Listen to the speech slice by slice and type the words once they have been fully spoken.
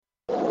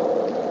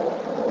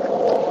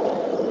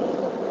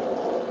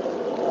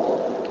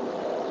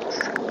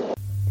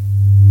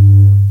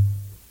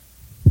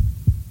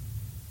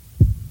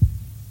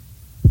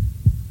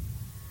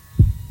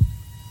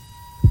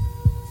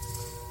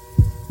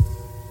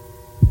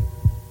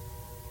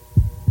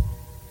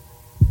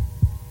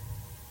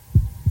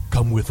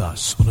Come with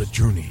us on a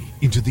journey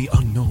into the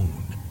unknown,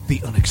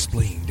 the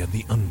unexplained, and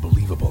the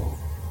unbelievable.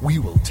 We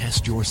will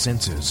test your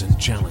senses and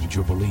challenge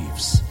your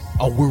beliefs.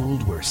 A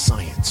world where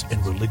science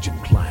and religion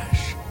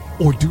clash.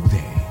 Or do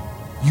they?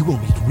 You will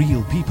meet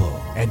real people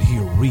and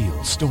hear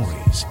real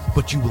stories,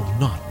 but you will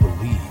not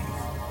believe.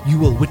 You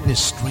will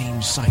witness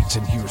strange sights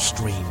and hear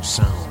strange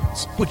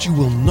sounds, but you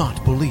will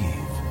not believe.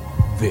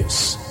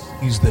 This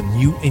is the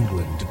New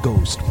England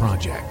Ghost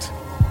Project.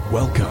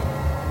 Welcome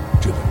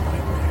to the nightmare.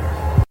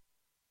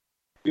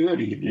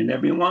 Good evening,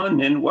 everyone,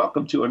 and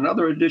welcome to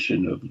another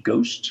edition of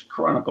Ghost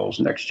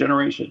Chronicles Next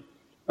Generation.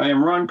 I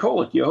am Ron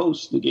Kolick, your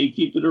host, the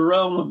gatekeeper to the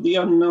realm of the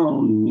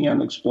unknown, the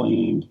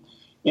unexplained,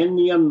 and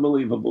the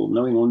unbelievable,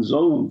 New England's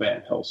own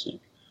Van Helsing.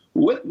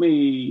 With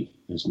me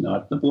is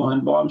not the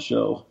blonde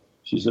bombshell.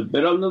 She's a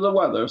bit under the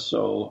weather,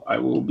 so I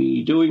will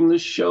be doing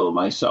this show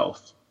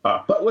myself,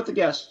 but with a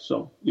guest,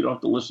 so you don't have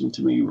to listen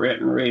to me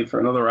rant and rave for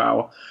another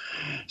hour.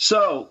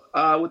 So,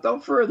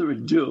 without further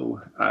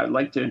ado, I'd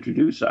like to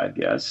introduce our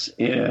guest,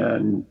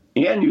 and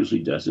Ann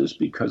usually does this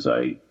because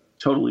I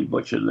totally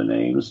butcher the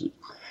names,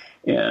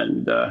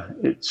 and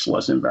it's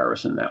less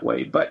embarrassing that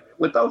way. But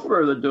without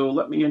further ado,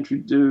 let me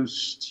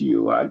introduce to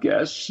you our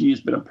guest. She's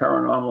been a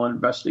paranormal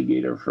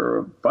investigator for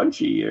a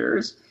bunch of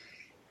years,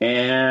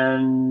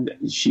 and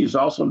she's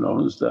also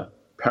known as the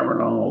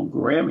Paranormal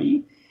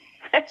Grammy.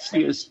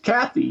 She is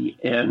Kathy,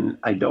 and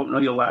I don't know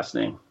your last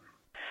name.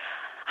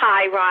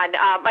 Hi, Ron.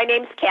 My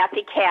name's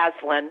Kathy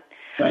Caslin.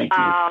 Thank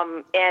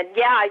you. And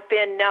yeah, I've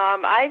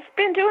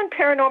been doing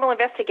paranormal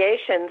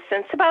investigations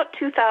since about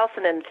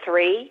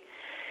 2003.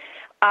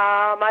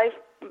 I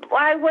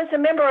was a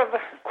member of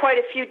quite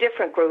a few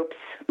different groups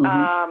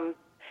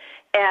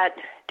at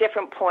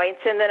different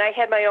points, and then I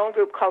had my own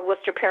group called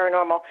Worcester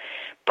Paranormal.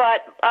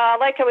 But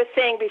like I was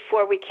saying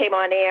before we came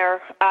on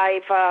air,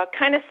 I've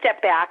kind of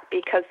stepped back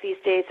because these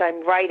days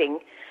I'm writing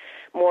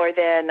more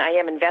than I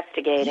am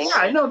investigating. Yeah,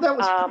 I know. That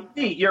was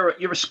pretty neat. You're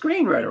a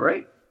screenwriter,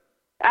 right?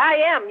 I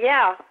am,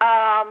 yeah.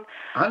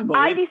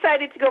 I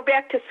decided to go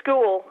back to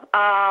school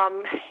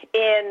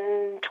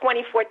in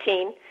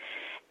 2014,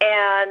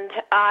 and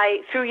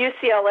through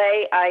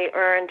UCLA, I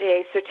earned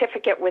a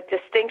certificate with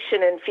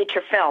distinction in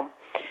feature film.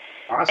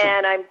 Awesome.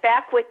 And I'm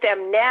back with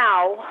them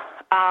now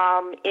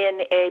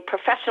in a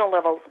professional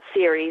level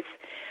series,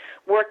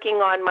 working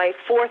on my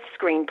fourth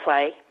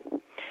screenplay.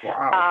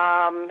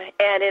 Wow.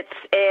 And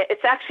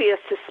it's actually a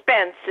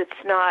suspense.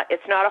 It's not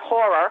a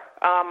horror.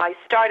 I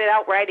started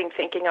out writing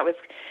thinking I was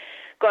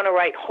going to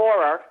write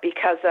horror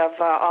because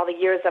of all the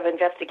years of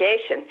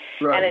investigation,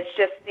 right. And it's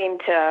just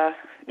seemed to,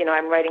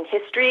 I'm writing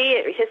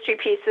history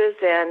pieces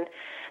and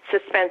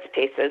suspense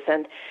pieces,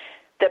 and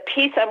the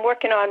piece I'm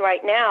working on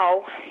right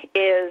now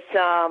is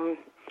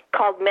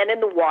called Men in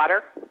the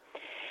Water,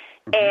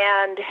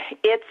 and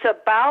it's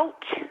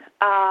about.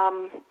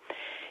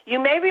 You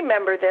may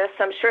remember this.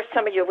 I'm sure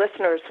some of your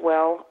listeners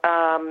will.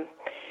 A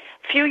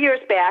few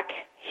years back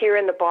here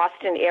in the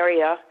Boston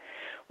area,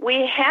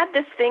 we had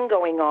this thing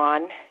going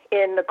on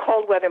in the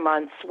cold weather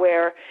months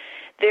where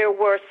there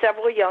were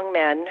several young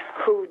men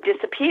who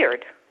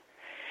disappeared,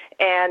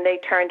 and they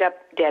turned up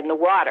dead in the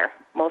water,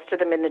 most of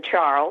them in the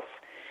Charles.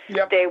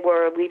 Yep. They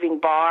were leaving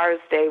bars,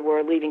 they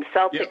were leaving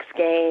Celtics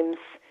games,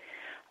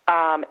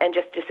 and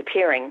just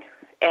disappearing,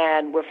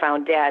 and were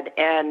found dead.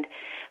 And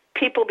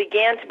people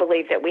began to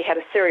believe that we had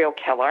a serial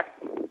killer.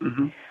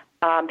 Mm-hmm.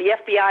 The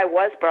FBI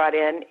was brought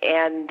in,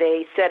 and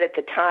they said at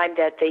the time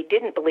that they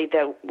didn't believe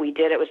that we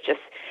did. It was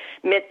just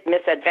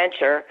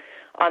misadventure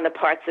on the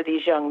parts of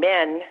these young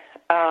men.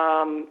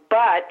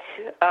 But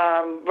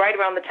right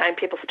around the time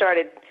people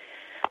started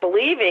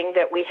believing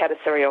that we had a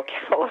serial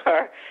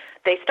killer,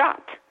 they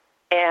stopped.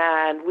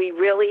 And we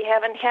really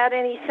haven't had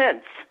any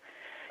since,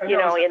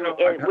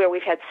 where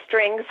we've had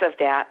strings of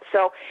that.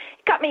 So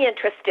it got me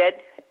interested.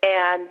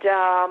 And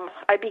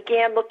I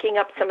began looking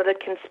up some of the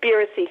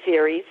conspiracy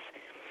theories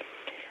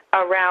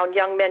around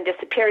young men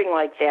disappearing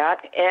like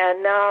that.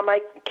 And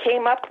I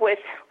came up with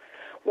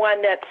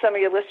one that some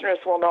of your listeners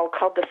will know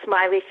called the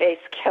Smiley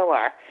Face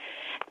Killer.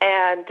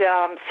 And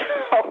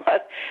so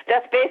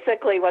that's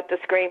basically what the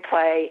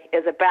screenplay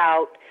is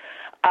about.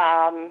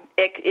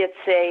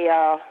 It's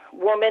a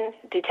woman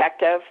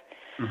detective.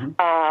 Mm-hmm.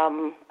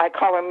 I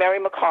call her Mary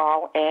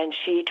McCall, and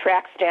she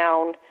tracks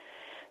down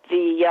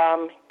the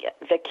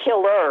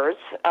killers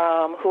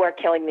who are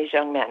killing these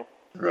young men.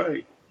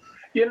 Right.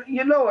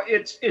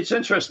 It's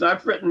interesting.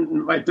 I've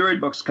written my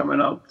third book's coming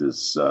out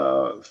this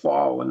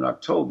fall in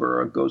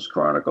October, Ghost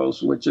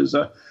Chronicles, which is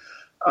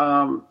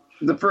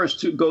the first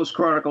two Ghost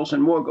Chronicles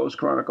and more Ghost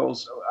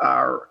Chronicles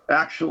are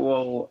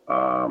actual.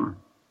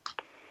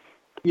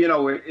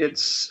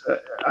 It's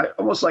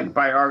almost like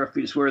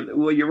biographies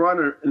where you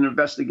run an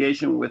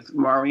investigation with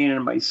Maureen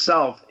and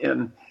myself,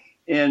 and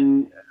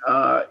you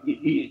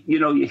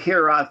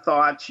hear our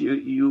thoughts,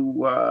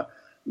 you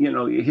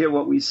hear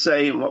what we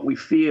say and what we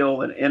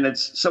feel, and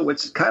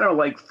it's kind of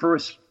like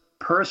first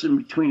person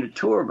between the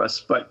two of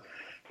us, but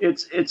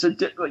it's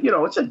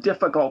a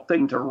difficult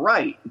thing to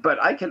write. But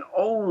I can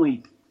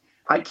only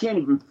I can't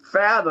even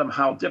fathom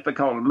how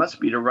difficult it must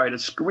be to write a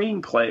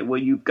screenplay where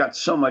you've got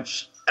so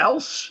much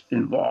else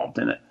involved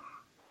in it.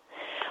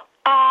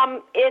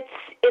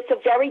 It's a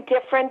very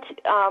different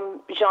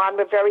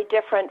genre, very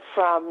different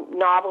from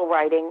novel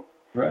writing.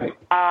 Right.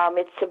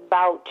 It's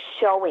about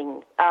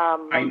showing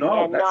I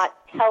know, and not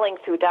telling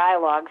through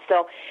dialogue.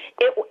 So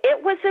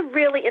it was a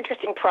really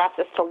interesting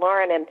process to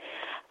learn, and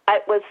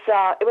it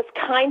was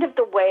kind of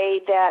the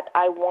way that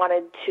I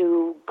wanted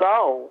to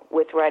go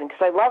with writing,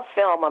 because I love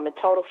film. I'm a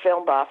total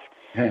film buff.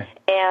 Yeah.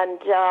 And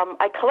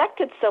I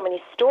collected so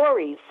many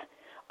stories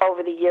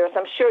over the years.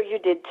 I'm sure you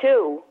did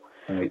too.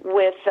 Right.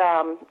 With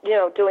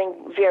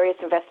doing various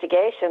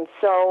investigations.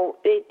 So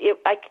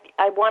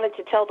I wanted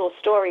to tell those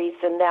stories,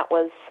 and that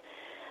was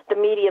the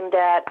medium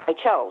that I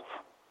chose.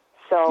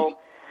 So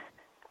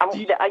I'm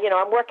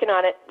working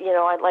on it.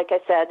 Like I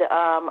said,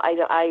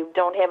 I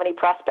don't have any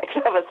prospects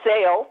of a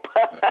sale.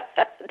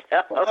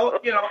 But, Well,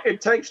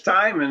 it takes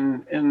time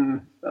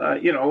and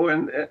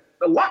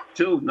luck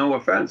too. No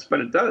offense,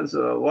 but it does. A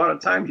lot of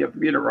times you have to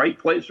be in the right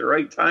place, the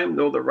right time,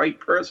 know the right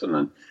person,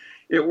 and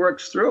it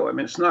works through. I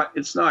mean, it's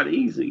not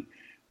easy.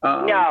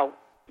 No,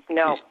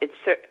 it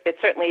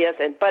certainly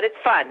isn't, but it's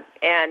fun,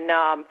 and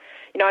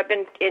I've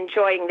been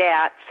enjoying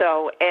that.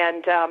 So,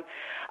 and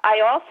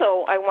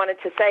I wanted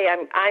to say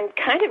I'm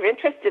kind of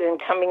interested in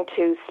coming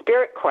to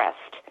Spirit Quest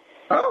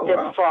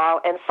this fall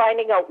and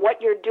finding out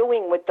what you're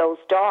doing with those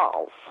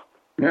dolls.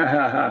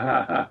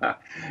 Yeah,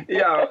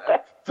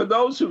 for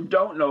those who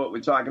don't know what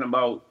we're talking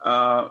about,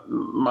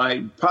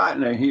 my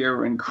partner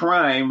here in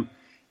crime.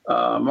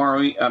 Not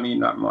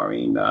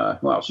Maureen.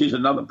 Well, she's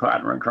another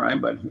partner in crime,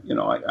 but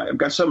I've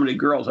got so many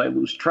girls I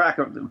lose track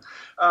of them.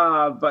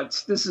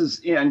 But this is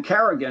Ann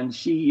Carrigan.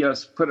 She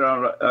put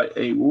out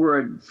a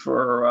word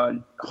for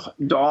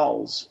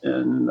dolls,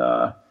 and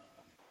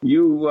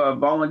you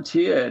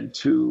volunteered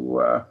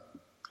to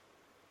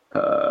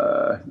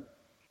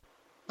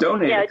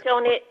donate. Yeah,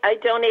 I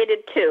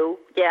donated too.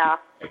 Yeah.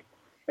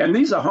 And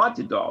these are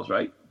haunted dolls,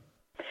 right?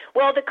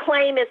 Well, the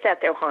claim is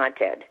that they're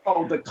haunted.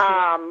 Oh, the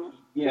claim.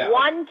 Yeah.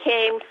 One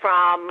came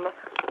from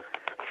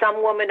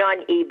some woman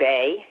on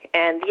eBay,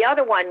 and the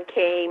other one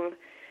came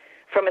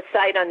from a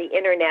site on the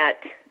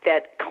internet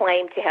that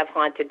claimed to have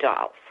haunted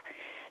dolls.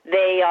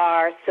 They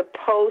are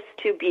supposed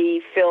to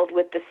be filled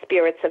with the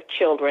spirits of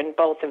children,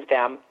 both of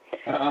them.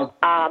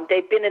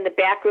 They've been in the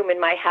back room in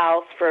my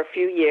house for a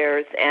few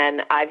years,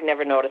 and I've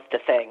never noticed a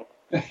thing.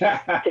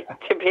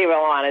 to be real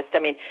honest. I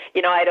mean,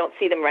 I don't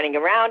see them running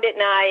around at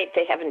night.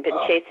 They haven't been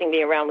chasing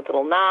me around with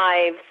little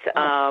knives.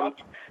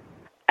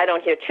 I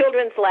don't hear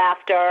children's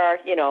laughter.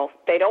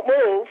 They don't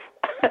move.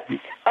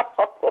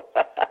 So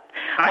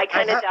I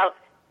kind of doubt.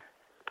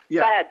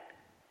 Yeah. Go ahead.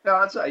 No,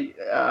 that's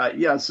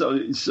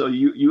So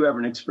you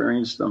haven't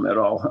experienced them at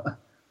all?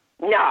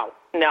 No,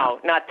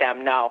 not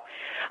them. No,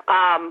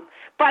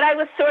 but I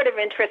was sort of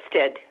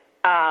interested,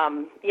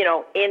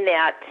 in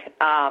that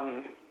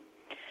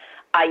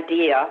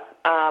idea.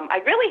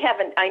 I really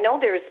haven't. I know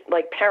there's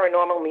like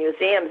paranormal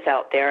museums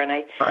out there, and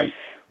I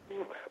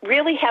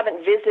really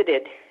haven't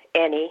visited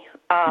any.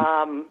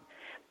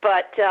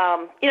 But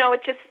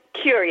it's just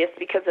curious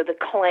because of the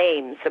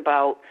claims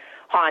about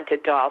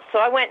haunted dolls. So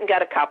I went and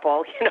got a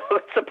couple,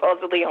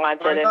 supposedly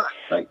haunted.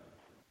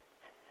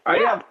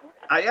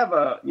 I have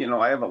a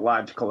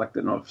large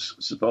collection of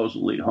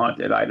supposedly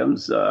haunted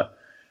items.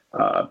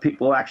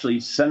 People actually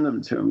send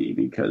them to me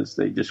because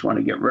they just want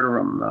to get rid of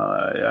them.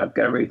 I've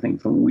got everything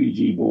from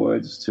Ouija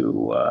boards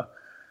to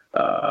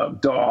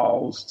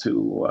dolls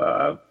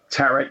to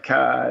tarot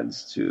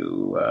cards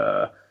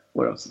to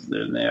what else is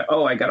in there?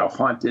 Oh, I got a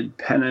haunted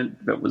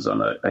pennant that was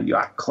on a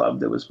yacht club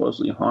that was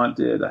supposedly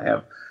haunted.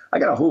 I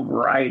got a whole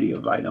variety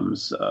of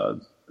items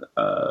that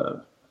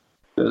are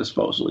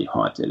supposedly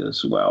haunted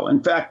as well.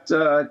 In fact,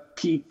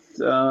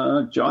 Keith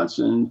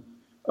Johnson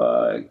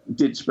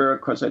did Spirit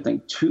Quest, I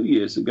think, 2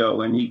 years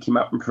ago, and he came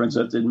up and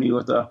presented me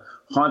with a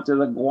haunted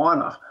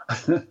iguana.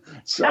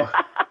 So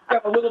I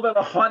got a little bit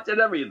of haunted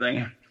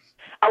everything.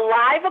 A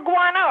live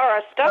iguana or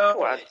a stuffed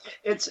one?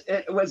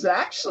 It was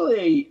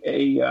actually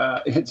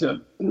I think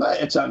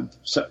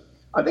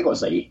it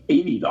was like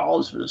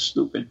 $80 for the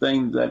stupid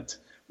thing that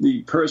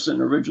the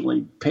person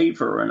originally paid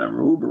for in an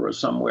Uber or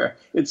somewhere.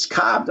 It's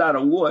carved out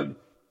of wood,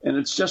 and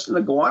it's just an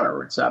iguana.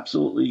 It's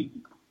absolutely,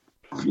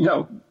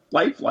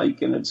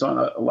 lifelike, and it's on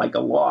a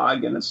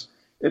log, and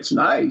it's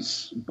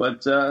nice.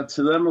 But to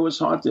them, it was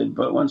haunted.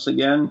 But once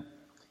again,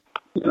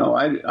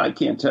 I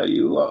can't tell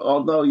you.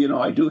 Although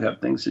I do have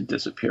things that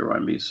disappear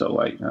on me, so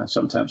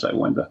sometimes I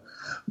wonder.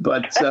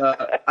 But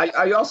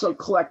I also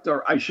collect,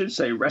 or I should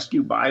say,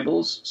 rescue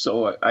Bibles.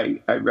 So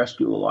I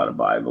rescue a lot of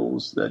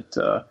Bibles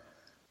that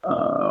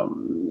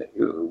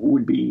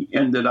would be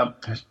ended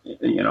up,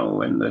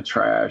 in the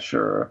trash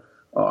or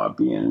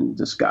being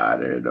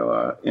discarded,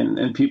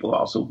 and people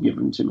also give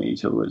them to me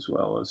too, as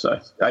well as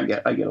I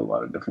get a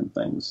lot of different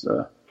things.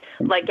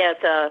 Like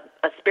as a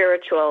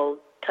spiritual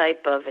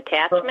type of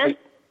attachment?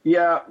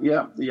 Yeah.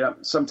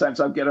 Sometimes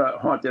I'll get a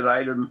haunted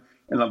item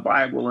in the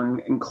Bible and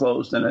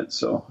enclosed in it.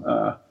 So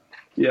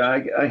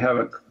Yeah, I have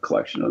a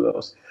collection of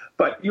those.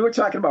 But you were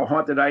talking about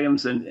haunted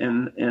items and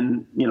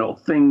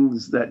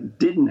things that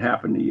didn't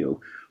happen to you.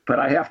 But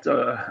I have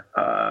to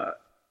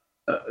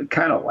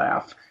kind of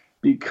laugh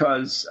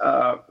because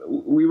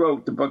we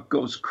wrote the book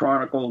Ghost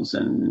Chronicles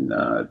in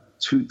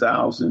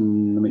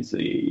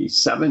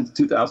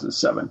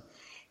 2007,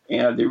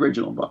 and the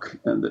original book,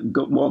 and the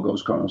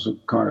Ghost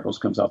Chronicles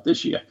comes out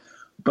this year.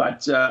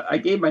 But I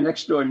gave my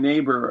next door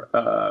neighbor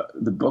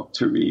the book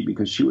to read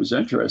because she was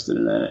interested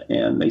in it,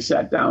 and they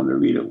sat down to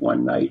read it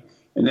one night,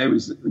 and they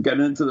got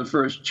into the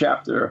first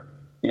chapter,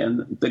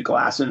 and the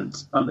glass on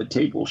the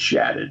table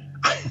shattered.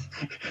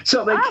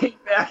 So they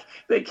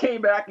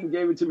came back and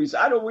gave it to me.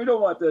 So we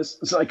don't want this.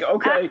 It's like,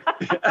 okay.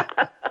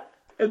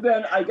 And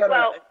then I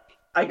got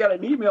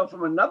an email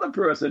from another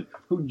person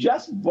who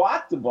just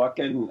bought the book,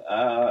 and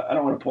I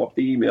don't want to pull up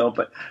the email,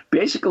 but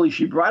basically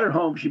she brought it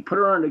home. She put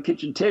it on the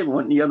kitchen table,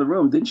 went in the other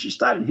room. Then she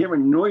started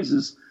hearing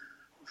noises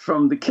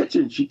from the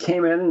kitchen. She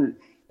came in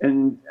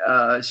and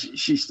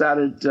she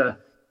started to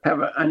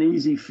have an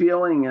uneasy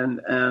feeling,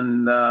 and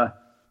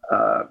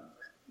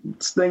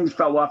things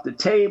fell off the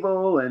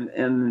table,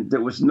 and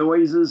there was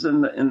noises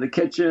in the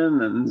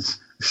kitchen, and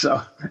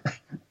so.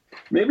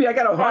 Maybe I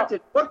got a haunted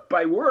book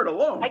by word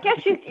alone. I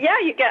guess you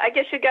got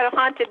a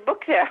haunted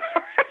book there.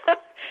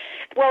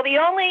 Well, the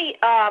only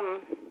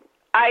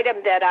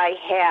item that I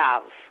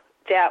have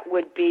that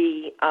would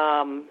be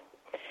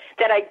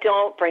that I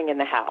don't bring in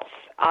the house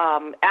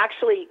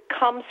actually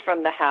comes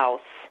from the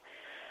house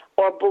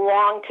or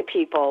belonged to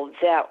people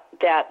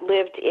that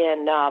lived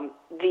in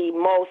the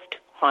most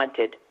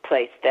haunted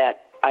place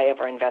that I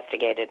ever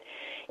investigated.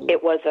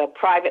 It was a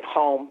private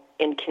home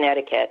in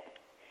Connecticut.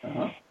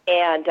 Uh-huh.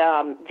 And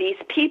these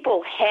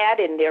people had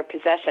in their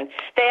possession,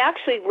 they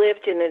actually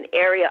lived in an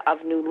area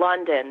of New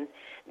London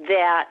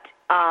that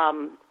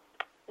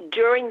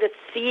during the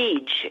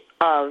siege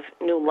of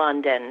New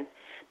London,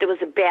 there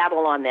was a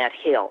battle on that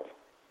hill.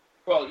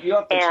 Well, you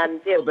have to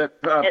explain a little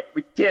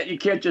bit. You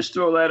can't just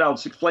throw that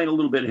out. Explain a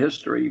little bit of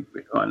history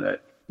on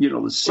that.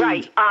 The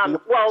siege.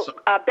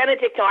 Right.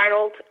 Benedict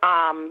Arnold,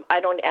 I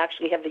don't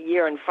actually have the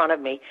year in front of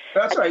me.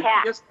 That's right.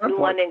 Yes, New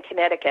London,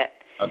 Connecticut.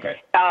 Okay.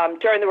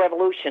 During the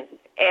Revolution.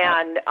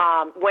 And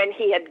when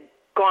he had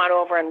gone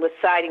over and was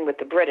siding with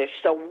the British.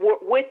 So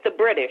with the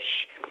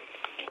British,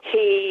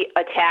 he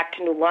attacked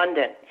New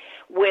London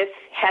with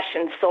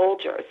Hessian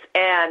soldiers.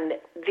 And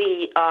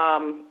the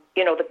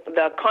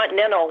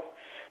Continental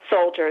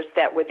soldiers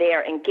that were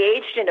there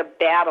engaged in a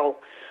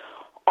battle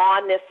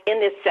in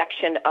this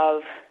section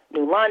of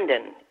New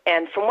London.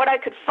 And from what I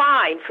could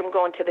find from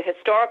going to the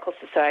Historical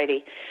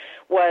Society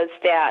was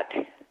that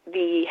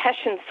the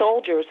Hessian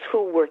soldiers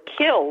who were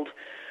killed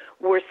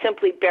were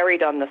simply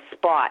buried on the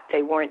spot.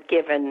 They weren't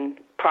given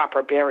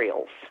proper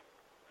burials.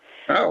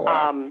 Oh,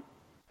 wow.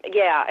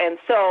 Yeah, and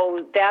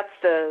so that's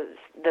the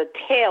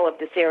tale of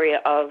this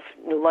area of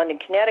New London,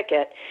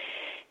 Connecticut.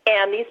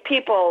 And these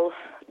people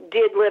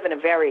did live in a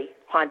very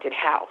haunted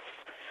house.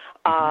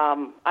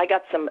 I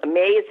got some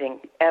amazing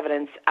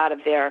evidence out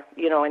of there,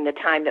 in the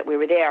time that we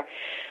were there.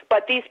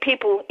 But these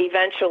people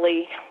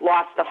eventually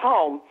lost the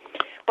home.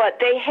 But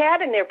they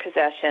had in their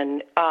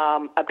possession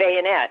a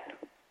bayonet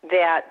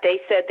that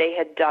they said they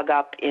had dug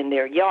up in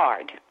their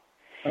yard.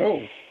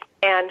 Oh.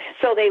 And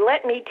so they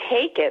let me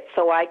take it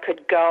so I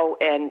could go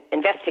and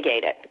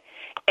investigate it.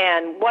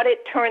 And what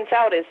it turns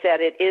out is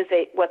that it is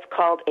what's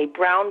called a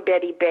Brown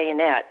Betty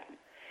bayonet.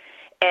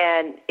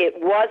 And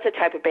it was a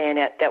type of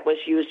bayonet that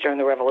was used during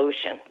the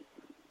Revolution.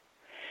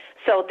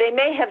 So they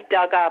may have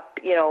dug up,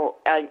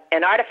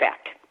 an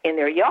artifact in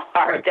their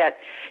yard that,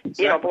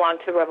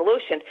 belonged to the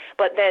Revolution.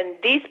 But then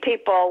these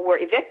people were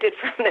evicted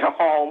from their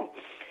home.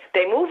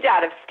 They moved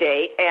out of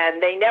state,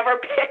 and they never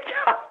picked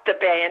up the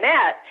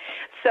bayonet.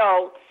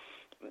 So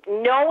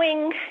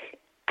knowing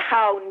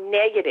how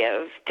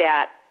negative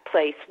that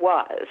place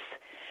was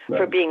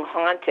for being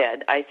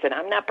haunted, I said,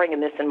 I'm not bringing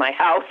this in my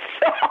house.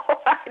 So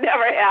I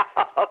never have.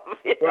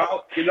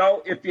 Well,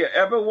 if you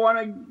ever want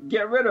to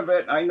get rid of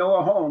it, I know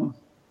a home.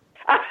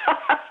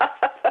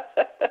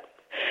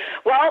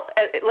 Well,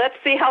 let's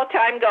see how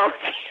time goes.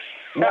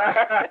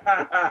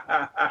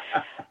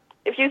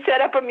 If you set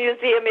up a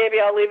museum,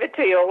 maybe I'll leave it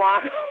to you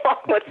along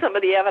with some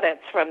of the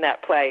evidence from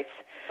that place.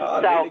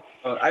 This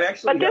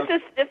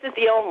is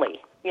the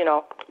only,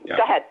 Go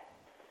ahead.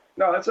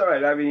 No, that's all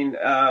right. I mean,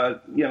 I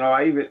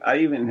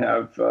even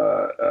have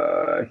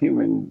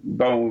human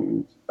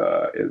bones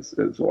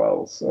as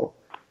well. So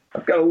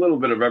I've got a little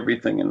bit of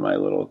everything in my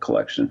little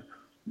collection.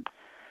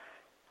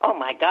 Oh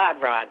my God,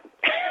 Ron.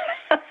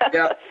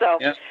 Yeah. So,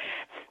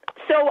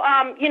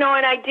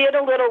 and I did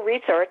a little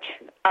research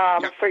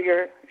for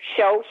your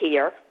show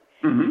here,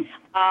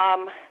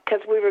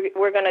 because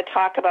we're going to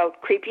talk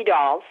about creepy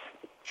dolls.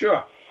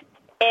 Sure.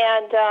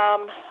 And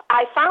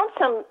I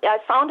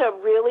found a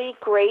really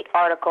great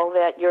article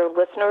that your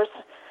listeners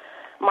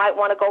might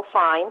want to go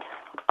find.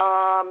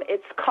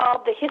 It's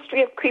called "The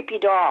History of Creepy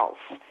Dolls."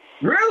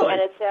 Really?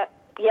 And it's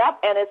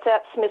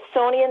at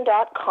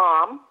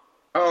Smithsonian.com.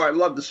 Oh, I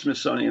love the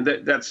Smithsonian.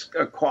 That's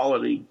a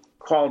quality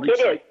it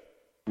site. Is.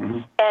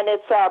 Mm-hmm. and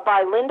it's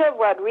by Linda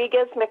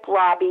Rodriguez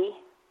McRobbie,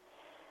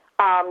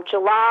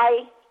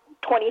 July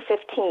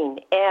 2015.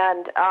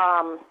 And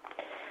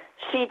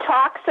she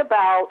starts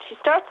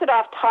it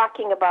off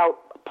talking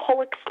about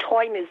Pollock's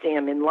Toy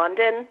Museum in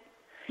London.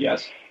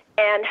 Yes.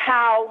 And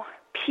how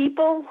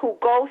people who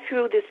go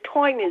through this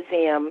toy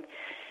museum,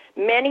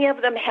 many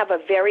of them have a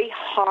very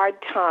hard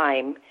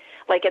time.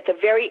 Like at the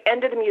very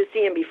end of the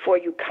museum, before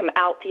you come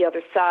out the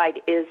other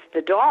side, is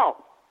the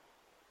doll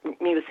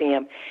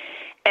museum.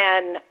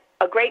 And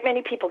a great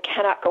many people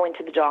cannot go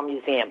into the doll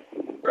museum.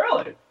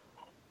 Really?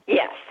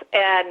 Yes,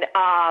 and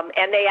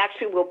they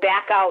actually will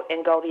back out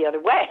and go the other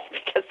way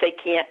because they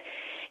can't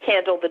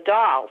handle the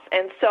dolls.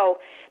 And so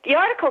the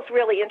article's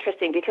really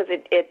interesting because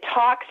it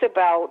talks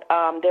about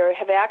there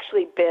have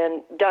actually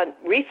been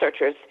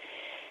researchers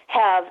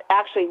have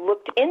actually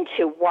looked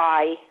into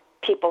why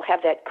people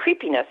have that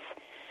creepiness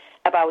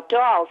about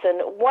dolls.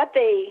 And what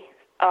they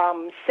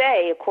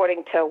say,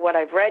 according to what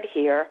I've read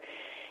here,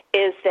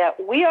 is that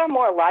we are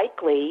more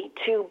likely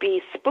to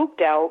be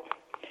spooked out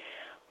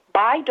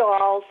by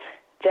dolls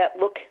that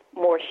look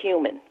more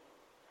human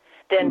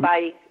than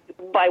by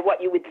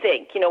what you would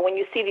think. You know, when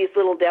you see these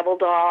little devil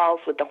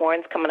dolls with the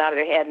horns coming out of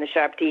their head and the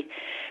sharp teeth,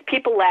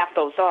 people laugh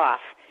those off.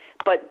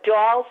 But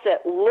dolls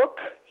that look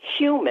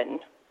human,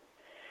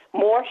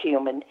 more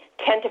human,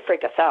 tend to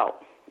freak us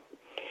out.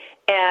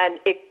 And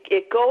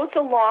it goes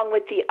along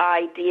with the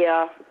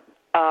idea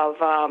of,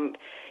 and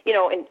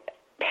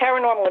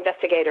paranormal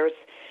investigators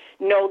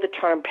know the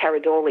term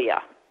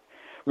pareidolia,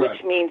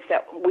 which means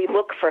that we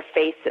look for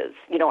faces.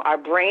 You know, our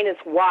brain is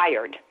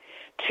wired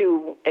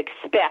to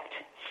expect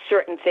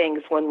certain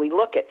things when we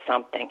look at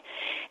something.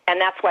 And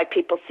that's why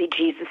people see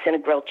Jesus in a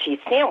grilled cheese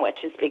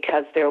sandwich, is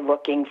because they're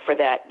looking for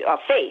that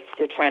face.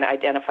 They're trying to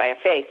identify a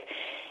face.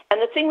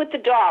 And the thing with the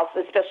dolls,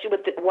 especially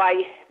with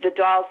why the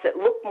dolls that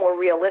look more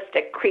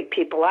realistic creep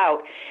people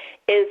out,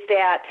 is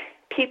that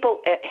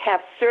people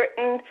have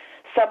certain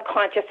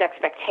subconscious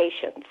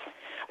expectations.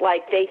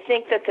 Like they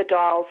think that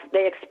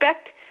they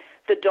expect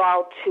the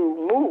doll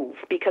to move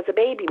because a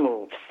baby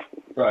moves.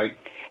 Right.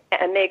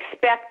 And they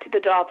expect the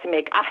doll to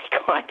make eye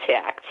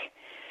contact,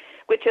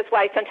 which is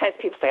why sometimes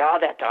people say, oh,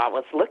 that doll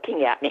was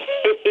looking at me,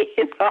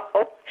 you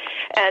know.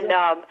 And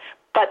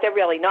but they're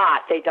really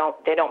not. They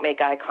don't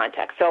make eye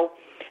contact. So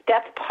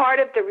that's part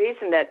of the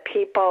reason that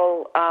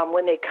people,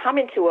 when they come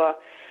into a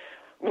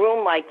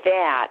room like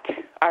that,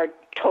 are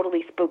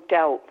totally spooked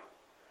out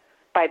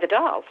by the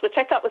dolls, which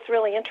I thought was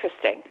really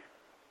interesting.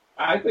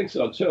 I think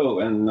so, too.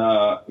 And,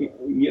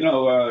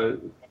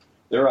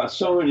 there are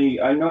so many.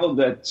 I know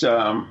that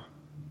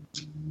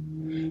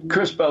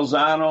Chris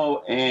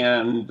Belzano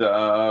and,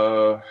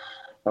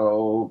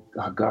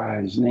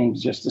 his name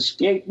just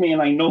escaped me,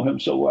 and I know him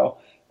so well,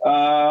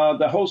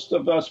 the host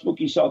of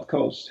Spooky South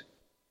Coast.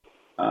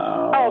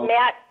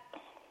 Matt?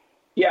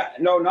 Yeah,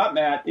 no, not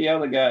Matt, the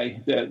other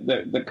guy,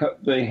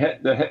 the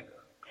head.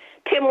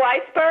 Tim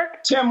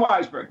Weisberg? Tim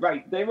Weisberg,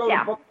 right. They wrote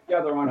a book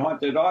together on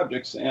haunted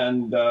objects,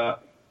 and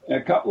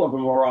a couple of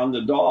them were on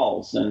the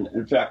dolls. And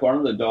in fact, one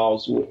of the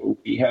dolls,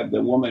 we had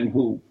the woman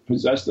who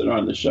possessed it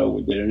on the show.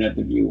 We did an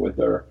interview with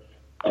her.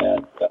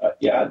 And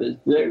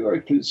they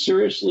were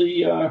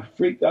seriously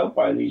freaked out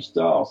by these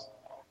dolls.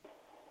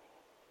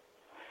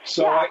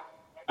 So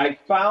I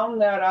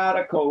found that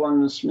article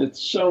on the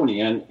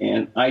Smithsonian,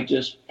 and I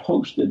just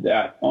posted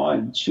that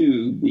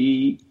onto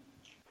the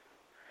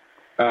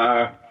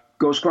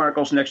Ghost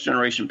Chronicles Next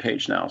Generation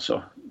page now.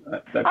 So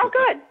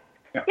good.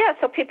 Yeah,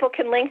 so people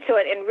can link to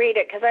it and read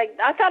it, because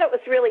I thought it was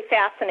really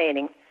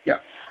fascinating. Yeah.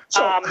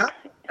 So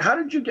how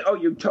did you get? Oh,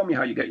 you told me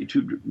how you got your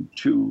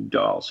two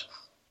dolls.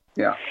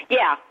 Yeah.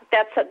 Yeah,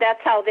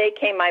 that's how they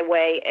came my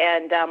way,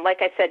 and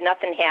like I said,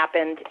 nothing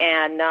happened,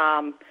 and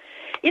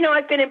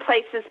I've been in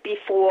places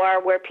before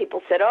where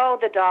people said, "Oh,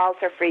 the dolls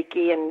are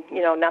freaky," and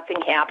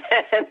nothing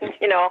happened.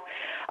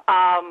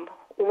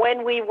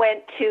 When we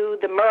went to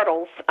the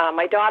Myrtles,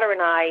 my daughter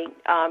and I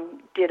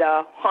did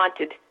a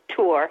haunted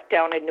tour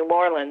down in New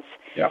Orleans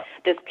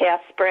this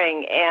past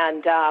spring,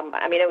 and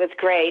it was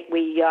great.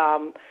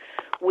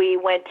 We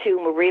went to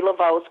Marie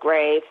Laveau's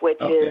grave,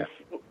 which is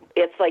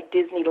it's like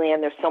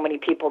Disneyland. There's so many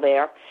people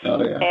there.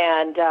 Oh, yeah.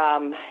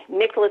 And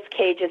Nicolas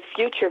Cage's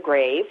future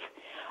grave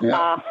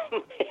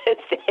is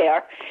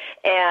there,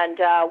 and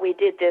we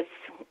did this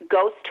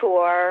ghost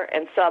tour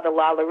and saw the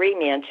Lalaurie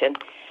Mansion.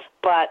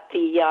 But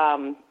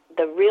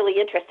the really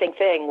interesting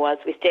thing was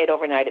we stayed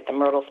overnight at the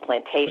Myrtles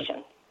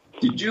Plantation.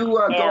 Did you go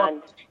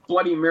on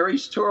Bloody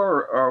Mary's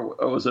tour, or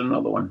was it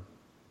another one?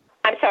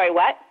 I'm sorry,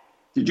 what?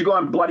 Did you go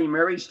on Bloody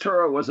Mary's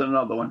tour, or was it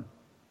another one?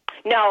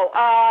 No,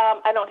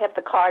 I don't have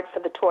the card for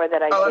the tour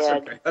that I did. Oh, that's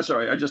okay. That's all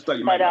right. I just thought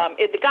you might. But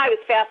the guy was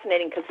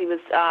fascinating because he was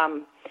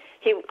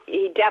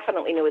he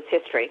definitely knew his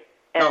history,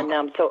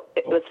 and so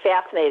it was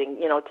fascinating,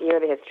 to hear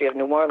the history of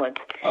New Orleans.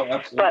 Oh,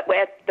 absolutely. But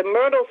at the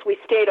Myrtles, we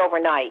stayed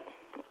overnight,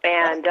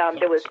 and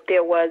there was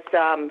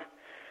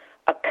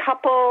a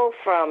couple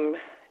from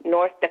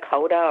North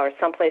Dakota or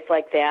someplace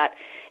like that,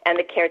 and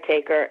the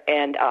caretaker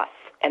and us,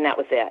 and that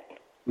was it.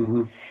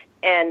 Mm-hmm.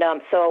 And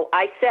so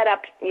I set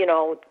up,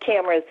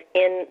 cameras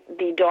in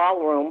the doll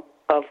room,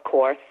 of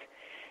course,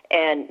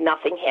 and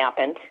nothing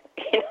happened.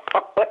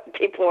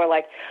 People were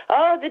like,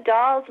 "Oh, the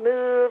dolls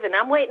move," and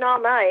I'm waiting all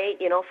night,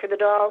 for the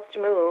dolls to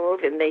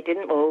move, and they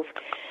didn't move.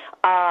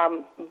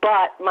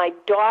 But my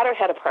daughter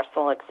had a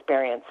personal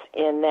experience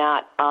in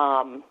that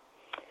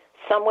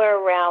somewhere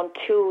around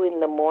 2 in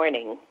the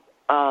morning,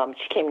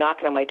 she came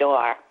knocking on my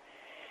door,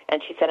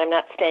 and she said, "I'm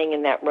not staying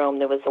in that room.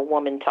 There was a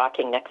woman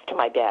talking next to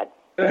my bed."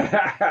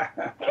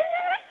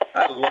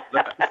 I love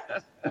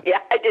that.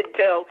 Yeah, I did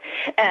too.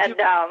 And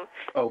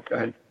go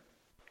ahead.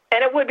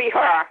 And it would be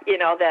her,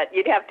 that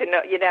you'd have to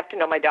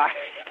know my daughter,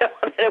 that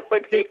it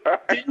would be her.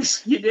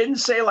 You didn't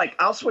say, like,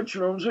 I'll switch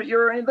rooms with you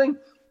or anything?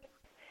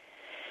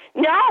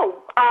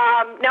 No,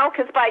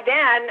 because by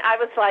then I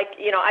was like,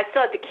 I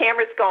still had the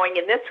cameras going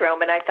in this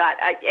room, and I thought,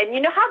 and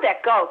you know how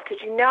that goes, because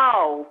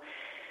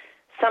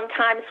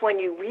sometimes when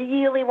you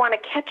really want to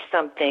catch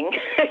something,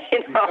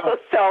 Yeah.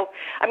 So,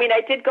 I mean,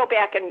 I did go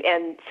back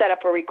and set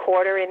up a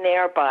recorder in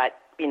there, but,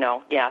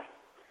 yeah.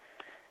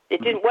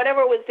 It didn't.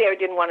 Whatever was there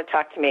didn't want to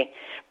talk to me,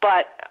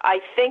 but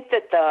I think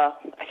that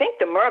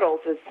the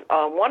Myrtles is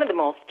one of the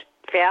most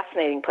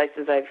fascinating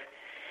places I've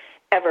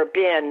ever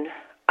been.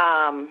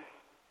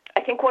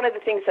 I think one of the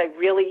things I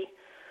really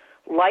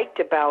liked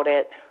about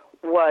it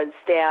was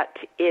that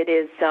it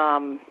is,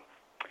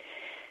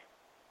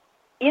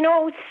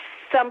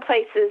 some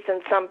places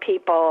and some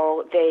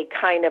people, they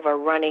kind of are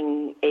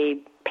running a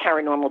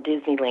paranormal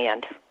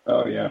Disneyland.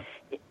 Oh yeah.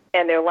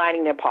 And they're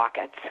lining their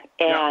pockets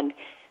and.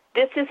 Yeah.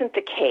 This isn't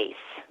the case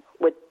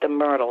with the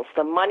Myrtles.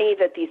 The money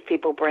that these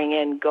people bring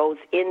in goes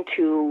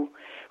into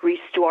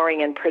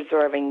restoring and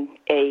preserving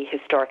a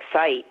historic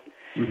site.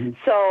 Mm-hmm.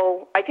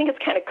 So I think it's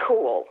kind of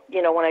cool.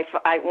 When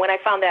I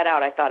found that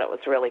out, I thought it was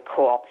really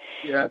cool.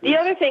 Yeah, the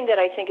other thing that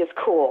I think is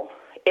cool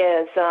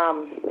is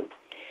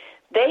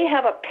they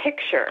have a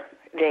picture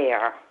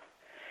there,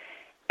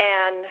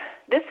 and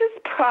this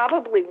is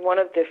probably one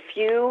of the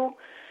few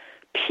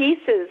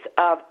pieces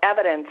of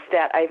evidence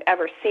that I've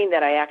ever seen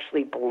that I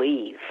actually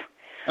believe.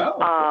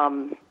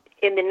 Oh.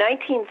 In the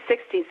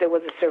 1960s, there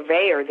was a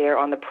surveyor there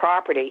on the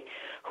property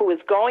who was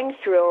going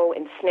through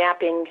and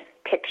snapping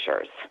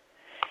pictures.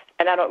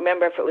 And I don't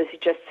remember if it was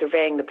just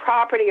surveying the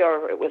property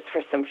or it was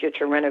for some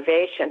future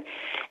renovation.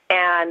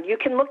 And you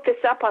can look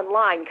this up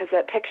online because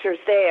that picture's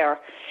there.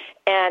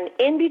 And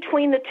in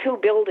between the two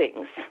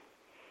buildings,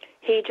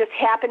 he just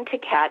happened to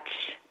catch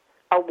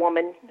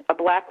a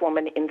black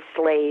woman in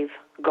slave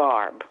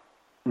garb.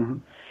 Mm-hmm.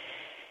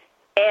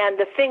 And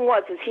the thing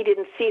was, is he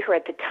didn't see her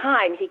at the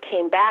time. He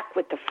came back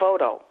with the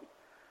photo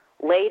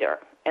later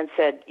and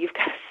said, "You've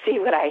got to see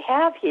what I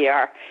have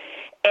here."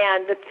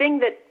 And the thing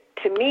that,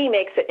 to me,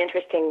 makes it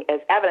interesting as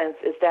evidence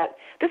is that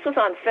this was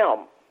on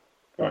film.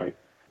 Right.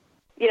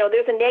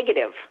 There's a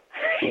negative,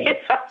 Yeah.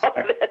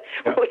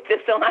 with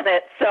this on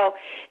it. So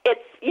it's,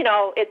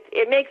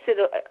 it makes it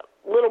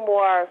a little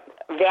more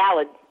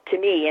valid to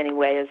me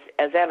anyway,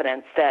 as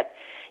evidence that,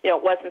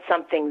 it wasn't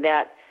something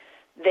that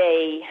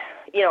they,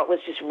 it was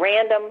just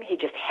random. He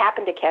just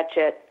happened to catch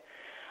it.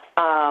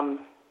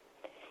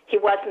 He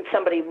wasn't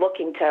somebody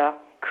looking to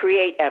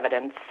create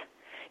evidence,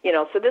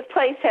 so this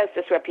place has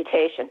this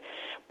reputation.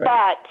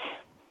 Right.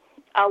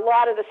 But a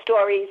lot of the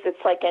stories,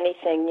 it's like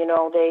anything,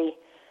 they,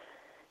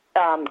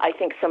 I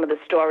think some of the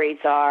stories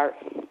are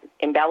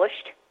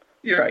embellished.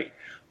 You're right.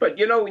 But,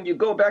 when you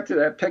go back to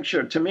that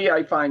picture, to me,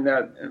 I find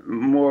that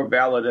more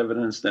valid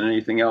evidence than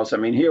anything else. I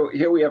mean,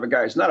 here we have a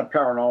guy who's not a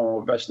paranormal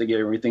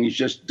investigator or anything. He's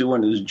just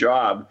doing his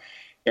job.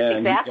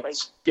 And exactly. He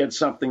gets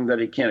something that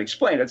he can't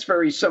explain. It's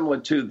very similar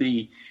to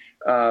the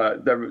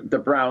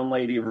brown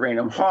lady of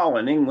Raynham Hall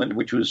in England,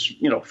 which was,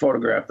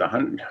 photographed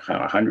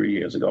 100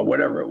 years ago,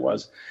 whatever it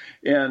was.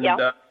 And,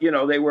 yep.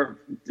 They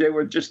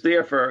were just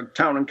there for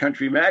Town and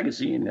Country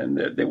magazine, and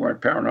they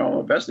weren't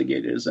paranormal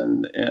investigators,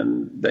 and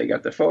they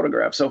got the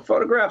photograph. So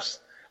photographs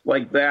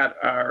like that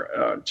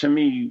are, to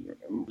me,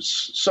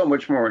 so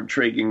much more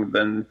intriguing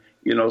than,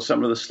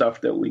 some of the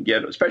stuff that we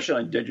get, especially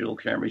on digital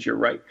cameras. You're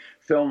right.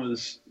 Film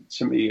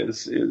to me,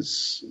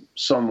 is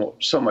so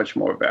much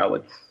more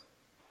valid.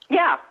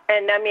 Yeah,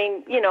 and I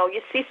mean,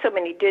 you see so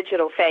many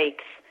digital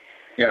fakes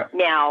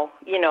now,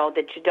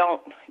 that you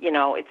don't,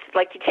 it's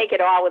like you take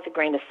it all with a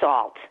grain of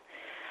salt.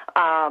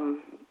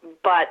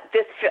 But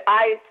this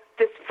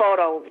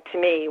photo to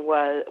me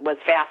was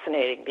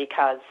fascinating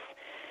because,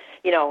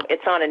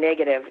 it's on a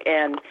negative,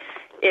 and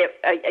it,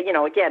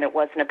 again, it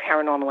wasn't a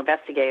paranormal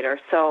investigator.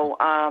 So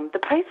the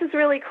place is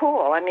really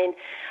cool. I mean,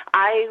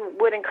 I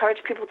would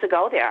encourage people to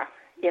go there,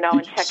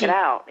 and check it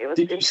out. It was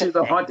Did you see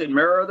the haunted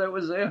mirror that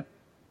was there?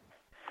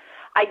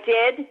 I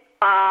did,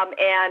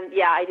 and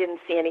yeah, I didn't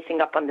see anything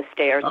up on the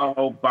stairs.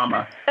 Oh,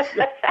 bummer.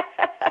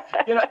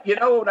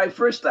 When I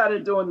first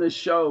started doing this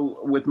show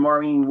with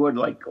Maureen Wood,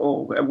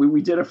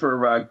 we did it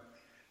for,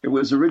 it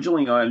was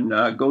originally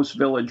on Ghost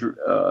Village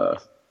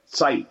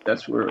site.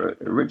 That's where it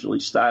originally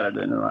started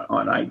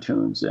on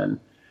iTunes. And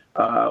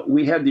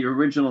we had the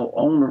original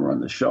owner on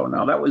the show.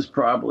 Now, that was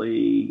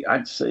probably,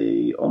 I'd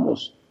say,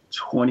 almost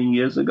 20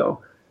 years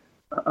ago.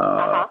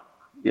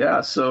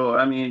 Yeah, so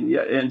I mean,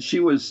 yeah, and she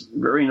was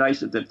very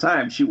nice at the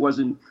time.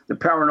 The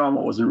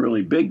paranormal wasn't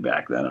really big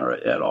back then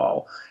at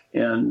all,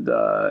 and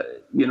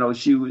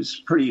she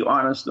was pretty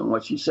honest in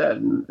what she said,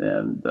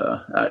 and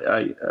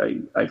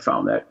I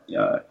found that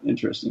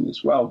interesting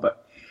as well.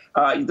 But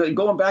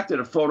going back to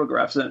the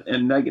photographs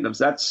and negatives,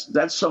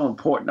 that's so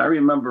important. I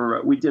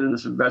remember we did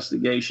this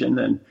investigation,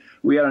 and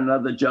we had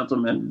another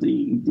gentleman,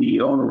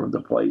 the owner of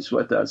the place,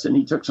 with us, and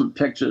he took some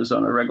pictures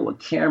on a regular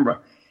camera.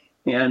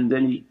 And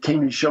then he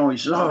came and showed me, he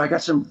says, "Oh, I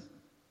got some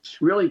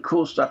really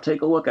cool stuff.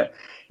 Take a look at."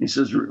 He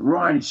says,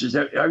 "Ron," he says,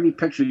 "every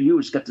picture of you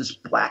has got this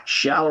black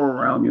shadow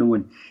around you.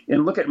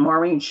 And look at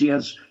Maureen. She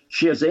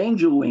has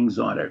angel wings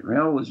on it.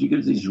 You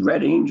get these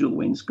red angel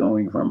wings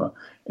going from her."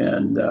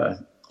 And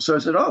so I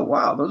said, "Oh,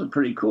 wow, those are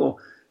pretty cool.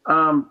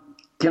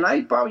 Can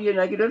I borrow your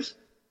negatives?"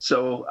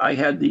 So I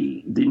had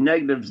the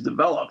negatives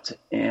developed.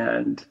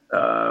 And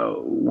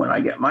when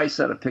I get my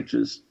set of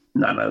pictures,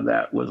 none of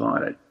that was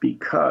on it,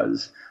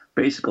 because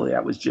basically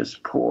that was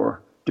just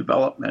poor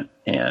development.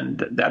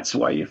 And that's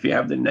why if you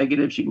have the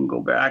negatives, you can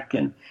go back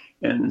and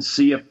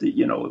see if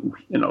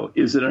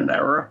is it an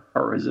error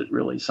or is it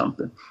really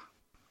something?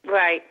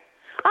 Right.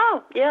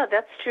 Oh, yeah,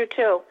 that's true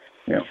too.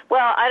 Yeah.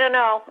 Well, I don't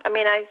know. I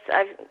mean,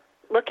 I've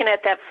looking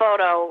at that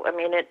photo. I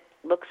mean, it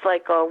looks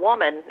like a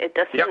woman. It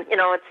doesn't. Yep.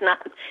 It's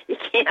not. You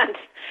can't.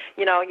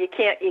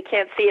 You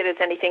can't see it as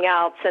anything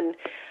else. And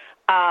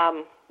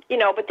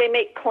but they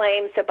make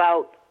claims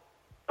about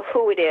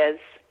who it is.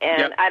 And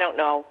yep. I don't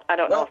know.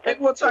 Know if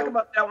we'll talk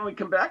about that when we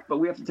come back, but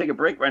we have to take a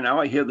break right now.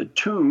 I hear the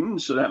tune,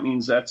 so that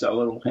means that's a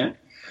little hint.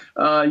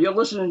 You're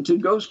listening to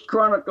Ghost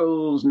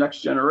Chronicles Next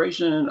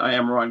Generation. I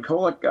am Ron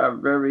Kolick. Our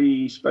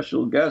very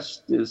special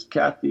guest is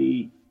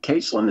Kathy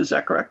Kaslin. Is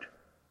that correct?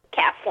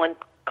 Kaslin.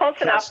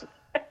 Close enough.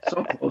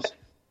 So close.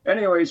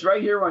 Anyways,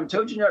 right here on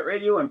TogiNet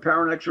Radio and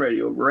Paranex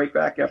Radio. We're right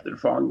back after the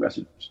following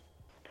messages.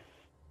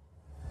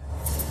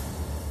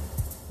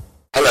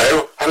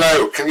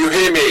 Hello, can you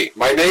hear me?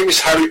 My name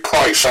is Harry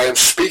Price. I am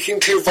speaking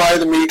to you via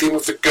the medium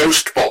of the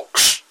Ghost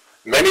Box.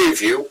 Many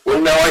of you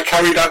will know I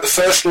carried out the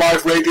first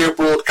live radio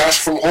broadcast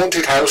from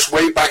Haunted House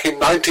way back in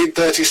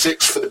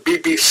 1936 for the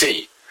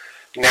BBC.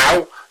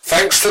 Now,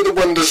 thanks to the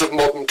wonders of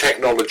modern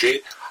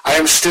technology, I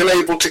am still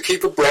able to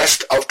keep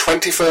abreast of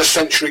 21st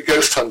century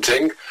ghost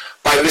hunting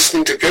by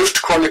listening to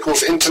Ghost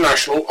Chronicles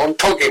International on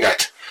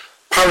TogiNet,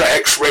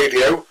 ParaX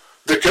Radio,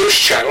 the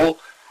Ghost Channel,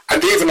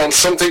 and even on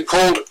something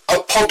called a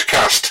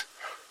podcast.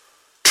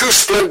 Two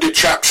splendid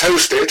chaps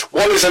host it.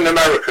 One is an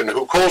American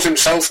who calls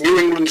himself New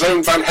England's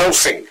own Van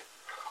Helsing,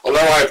 although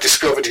I have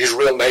discovered his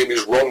real name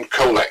is Ron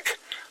Kolick.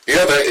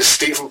 The other is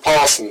Stephen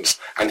Parsons,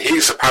 and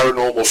he's a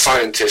paranormal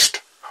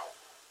scientist.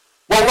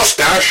 Well,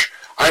 mustache,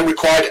 I'm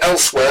required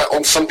elsewhere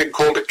on something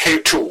called a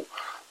K2.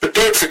 But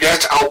don't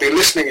forget, I'll be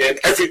listening in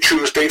every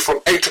Tuesday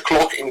from 8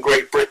 o'clock in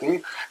Great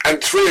Britain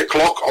and 3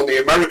 o'clock on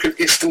the American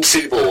Eastern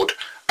Seaboard.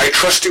 I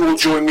trust you will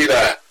join me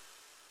there.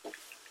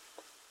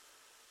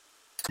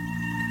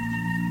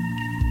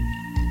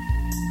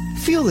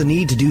 Feel the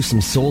need to do some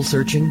soul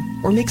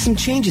searching or make some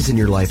changes in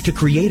your life to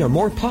create a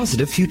more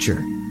positive future?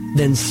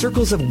 Then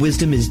Circles of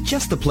Wisdom is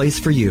just the place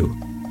for you.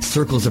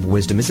 Circles of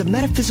Wisdom is a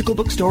metaphysical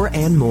bookstore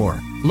and more,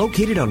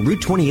 located on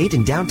Route 28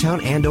 in downtown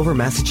Andover,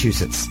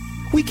 Massachusetts.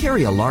 We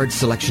carry a large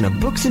selection of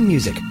books and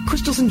music,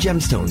 crystals and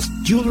gemstones,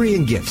 jewelry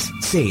and gifts,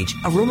 sage,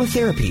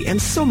 aromatherapy,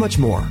 and so much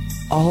more,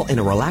 all in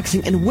a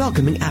relaxing and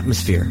welcoming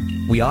atmosphere.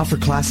 We offer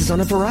classes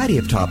on a variety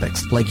of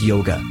topics like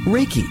yoga,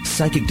 Reiki,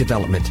 psychic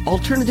development,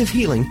 alternative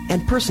healing,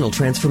 and personal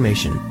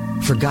transformation.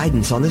 For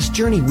guidance on this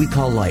journey we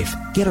call life,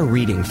 get a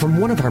reading from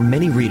one of our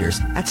many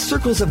readers at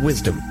Circles of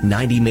Wisdom,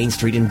 90 Main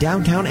Street in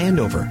downtown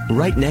Andover,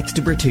 right next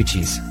to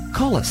Bertucci's.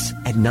 Call us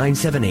at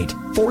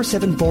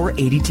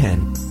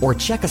 978-474-8010 or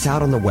check us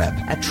out on the web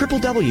at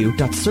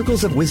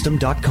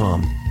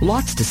www.circlesofwisdom.com.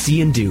 Lots to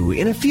see and do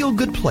in a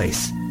feel-good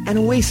place, an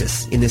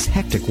oasis in this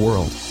hectic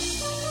world.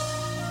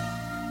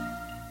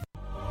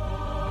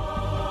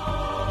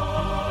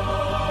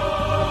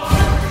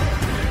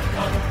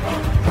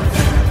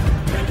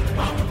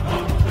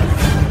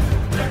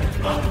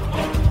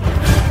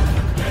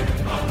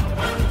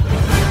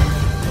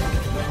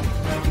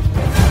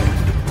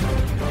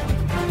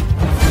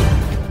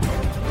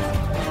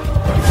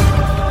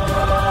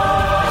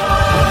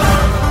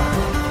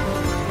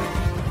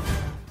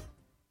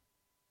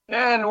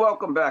 And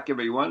welcome back,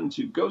 everyone,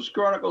 to Ghost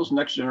Chronicles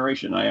Next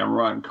Generation. I am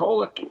Ron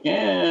Kolick,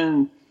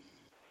 and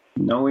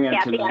no Ann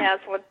Kathy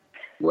tonight. Kaslin.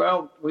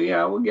 Well,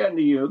 we're getting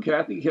to you,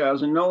 Kathy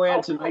Kaslin. No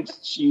Ann tonight.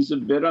 She's a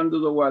bit under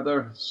the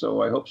weather,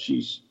 so I hope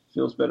she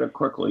feels better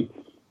quickly.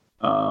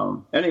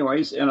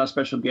 Anyways, and our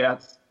special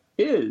guest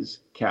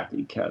is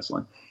Kathy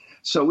Kaslin.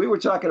 So we were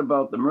talking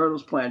about the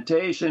Myrtles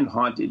Plantation,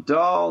 haunted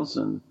dolls,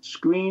 and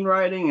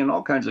screenwriting, and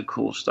all kinds of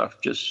cool stuff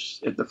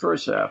just at the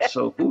first half.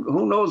 So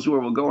who knows where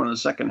we'll go in the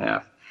second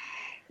half.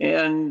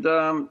 And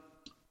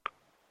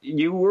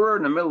you were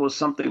in the middle of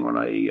something when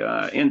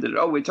I ended.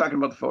 Oh, we're talking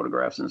about the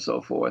photographs and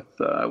so forth.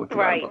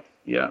 Right.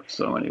 Yeah,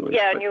 so anyway.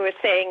 Yeah, and you were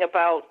saying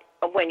about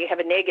when you have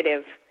a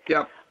negative.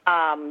 Yep.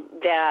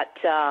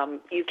 that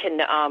you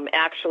can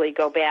actually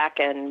go back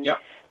and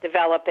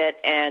develop it,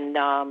 and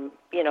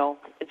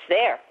it's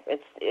there.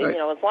 It's right.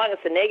 As long as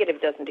the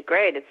negative doesn't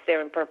degrade, it's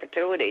there in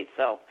perpetuity.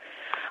 So,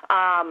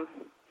 and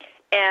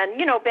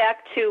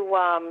back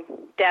to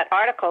that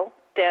article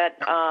that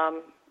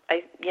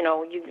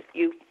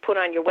you put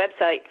on your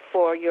website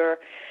for your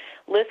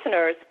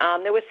listeners.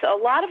 There was a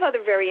lot of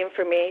other very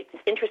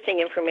interesting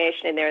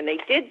information in there, and they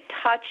did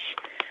touch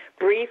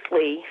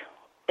briefly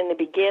in the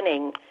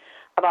beginning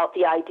about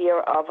the idea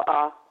of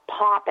a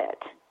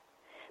poppet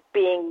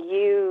being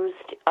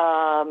used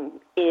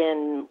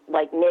in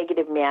like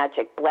negative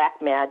magic,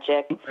 black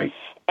magic, right.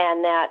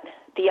 and that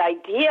the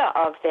idea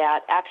of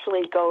that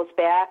actually goes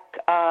back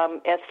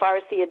as far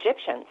as the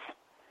Egyptians,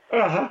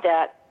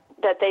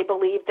 that they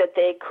believed that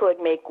they could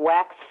make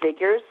wax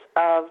figures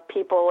of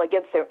people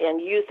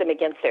and use them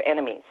against their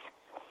enemies.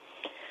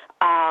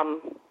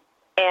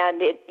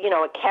 And it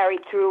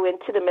carried through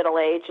into the Middle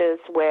Ages,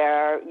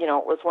 where, it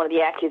was one of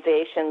the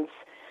accusations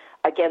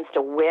against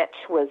a witch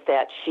was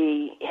that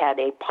she had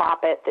a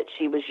poppet that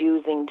she was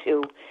using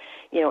to,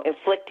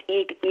 inflict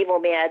evil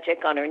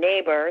magic on her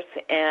neighbors,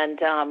 and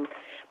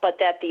but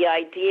that the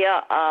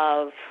idea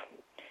of,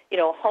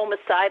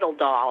 homicidal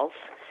dolls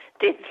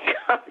didn't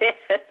come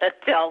in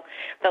until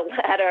the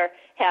latter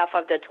half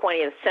of the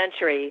 20th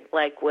century,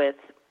 like with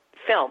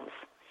films.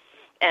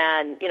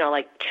 And,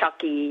 like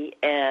Chucky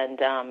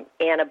and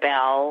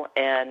Annabelle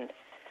and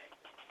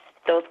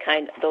those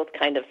kind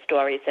of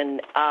stories.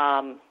 And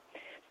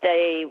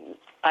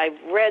I've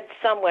read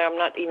somewhere, I'm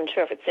not even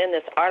sure if it's in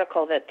this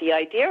article, that the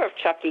idea of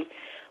Chucky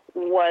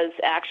was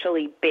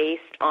actually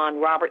based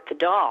on Robert the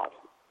Doll.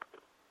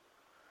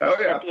 Oh,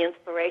 yeah. The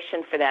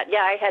inspiration for that.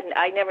 Yeah,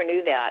 I never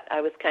knew that.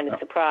 I was kind of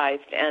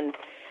surprised. And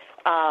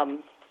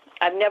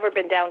I've never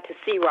been down to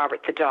see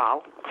Robert the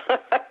Doll.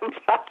 But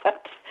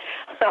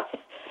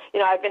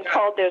I've been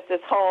told there's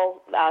this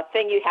whole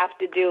thing you have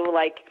to do,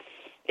 like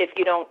if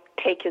you don't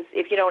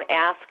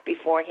ask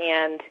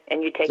beforehand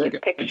and you take his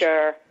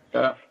picture,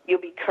 you'll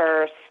be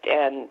cursed,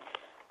 and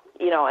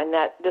and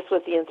that this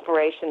was the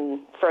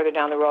inspiration further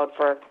down the road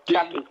for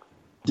Chucky.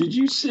 Did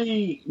you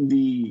see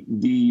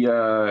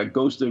the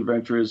Ghost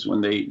Adventures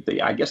when they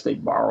I guess they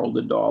borrowed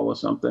the doll or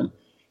something,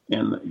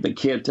 and the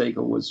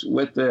caretaker was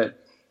with it,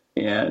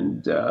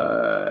 and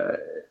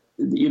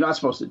you're not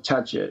supposed to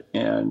touch it,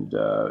 and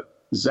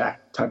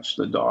Zach touched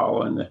the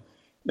doll, and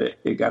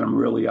it got him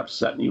really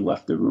upset, and he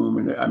left the room.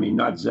 And I mean,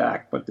 not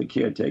Zach, but the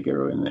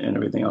caretaker and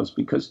everything else,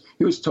 because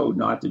he was told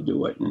not to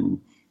do it, and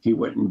he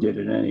went and did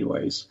it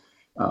anyways,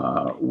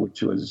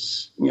 which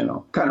was,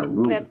 kind of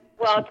rude.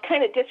 Well, it's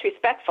kind of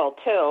disrespectful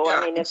too. Yeah,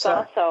 I mean, it's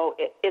exactly. also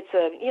it's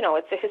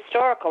a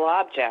historical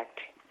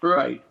object.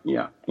 Right.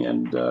 Yeah.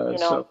 And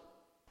so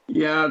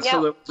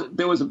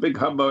there was a big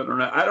hubbub on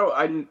that. I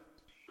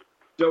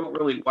don't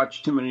really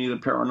watch too many of the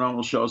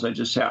paranormal shows. I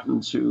just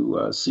happened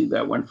to see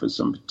that one for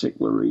some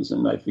particular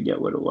reason. I forget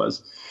what it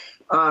was.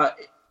 I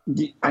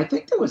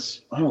think there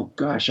was,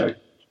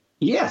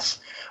 yes.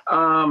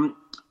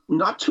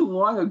 Not too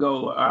long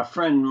ago, our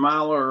friend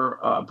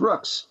Marla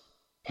Brooks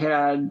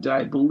had,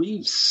 I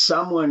believe,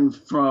 someone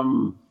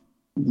from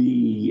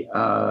the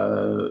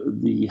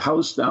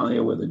house down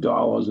there where the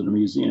doll was in the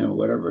museum or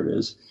whatever it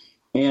is.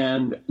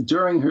 And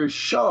during her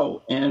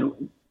show,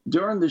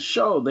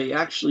 they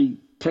actually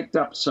picked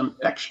up some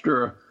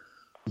extra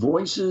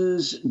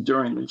voices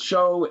during the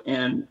show,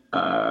 and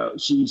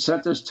she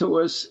sent this to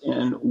us,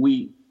 and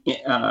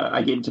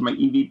I gave it to my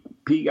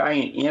EVP guy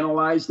and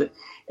analyzed it.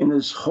 And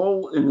there's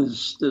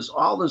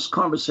all this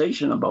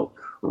conversation about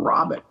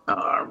Rob,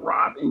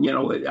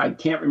 and I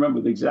can't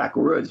remember the exact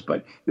words,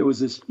 but there was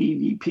this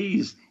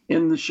EVPs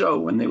in the show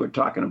when they were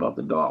talking about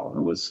the doll.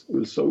 It was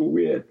so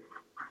weird.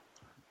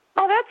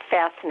 Oh, that's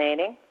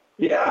fascinating.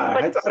 Yeah,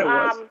 but, I thought it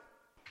was.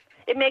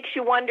 It makes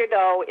you wonder,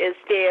 though, is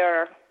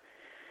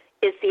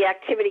the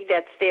activity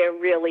that's there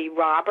really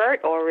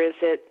Robert, or is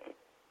it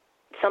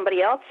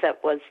somebody else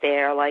that was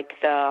there? Like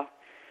the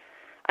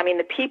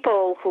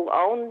people who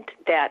owned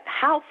that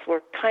house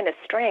were kind of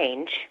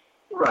strange.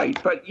 Right,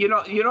 but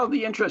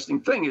the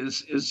interesting thing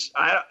is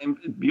to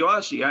be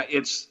honest with you,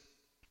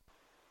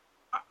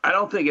 I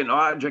don't think an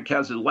object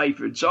has a life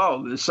of its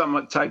own. There's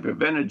some type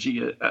of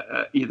energy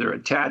either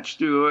attached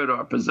to it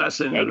or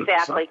possessing it or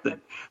something.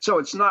 So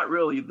it's not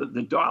really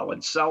the doll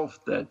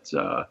itself that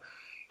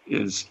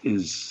is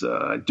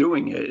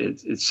doing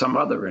it. It's some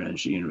other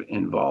energy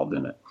involved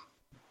in it.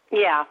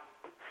 Yeah,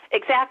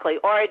 exactly.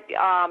 Or it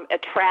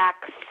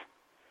attracts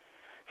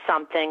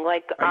something.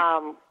 Like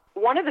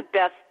one of the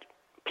best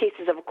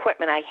pieces of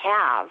equipment I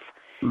have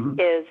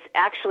is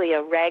actually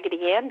a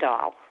Raggedy Ann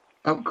doll.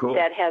 Oh, cool.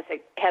 That has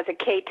a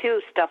K2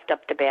 stuffed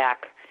up the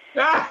back,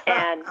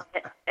 and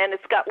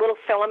it's got little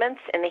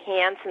filaments in the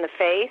hands and the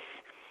face.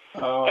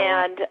 Oh.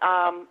 And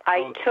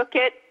I took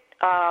it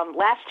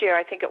last year,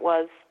 I think it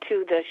was,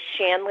 to the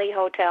Shanley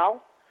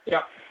Hotel.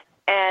 Yeah.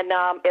 And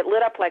it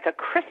lit up like a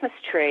Christmas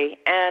tree.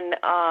 And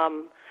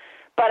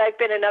but I've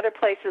been in other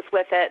places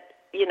with it,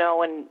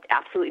 and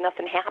absolutely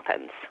nothing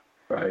happens.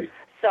 Right.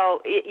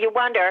 So you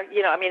wonder,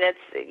 I mean,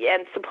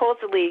 and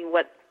supposedly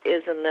what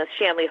is in the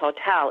Shanley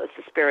Hotel is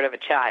the spirit of a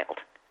child,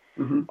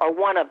 or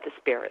one of the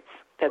spirits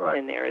that's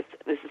in there is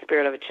the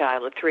spirit of a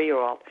child, a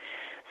 3-year-old.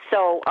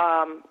 So,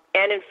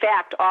 and in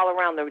fact, all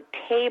around the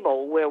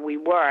table where we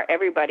were,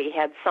 everybody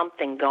had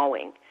something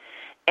going.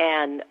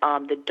 And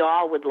the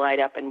doll would light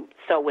up, and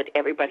so would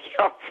everybody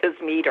else's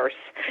meters,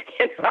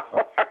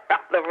 around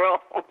the room.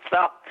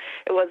 So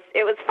it was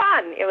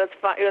fun. It was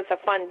fun. It was a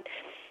fun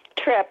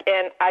trip,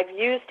 and I've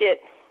used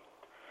it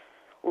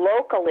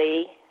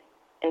locally.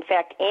 In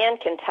fact, Ann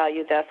can tell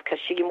you this because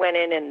she went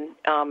in and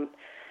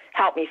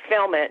helped me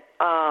film it.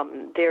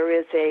 There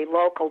is a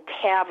local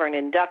tavern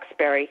in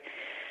Duxbury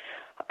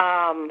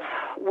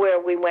where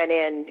we went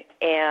in,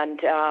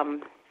 and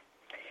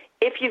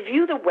if you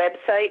view the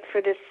website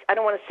for this, I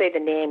don't want to say the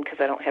name because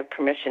I don't have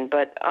permission,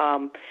 but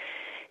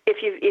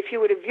if you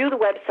were to view the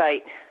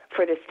website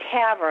for this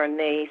tavern,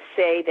 they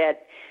say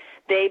that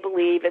they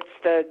believe it's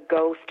the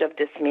ghost of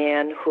this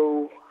man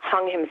who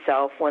hung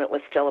himself when it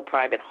was still a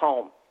private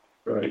home.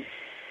 Right.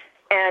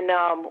 And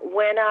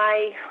when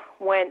I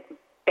went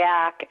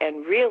back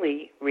and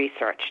really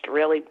researched,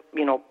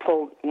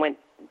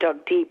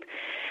 dug deep,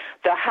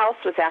 the house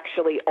was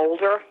actually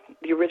older.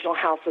 The original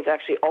house was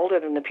actually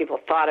older than the people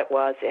thought it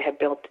was. It had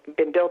been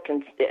built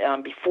in,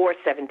 before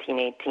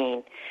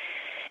 1718.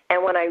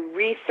 And when I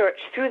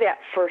researched through that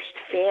first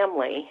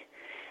family,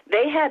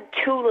 they had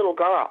 2 little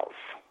girls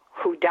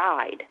who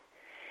died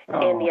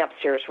in the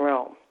upstairs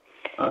room.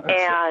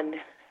 And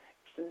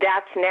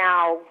that's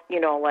now,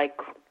 like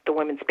the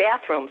women's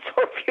bathroom. So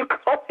if you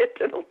go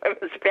into the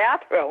women's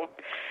bathroom,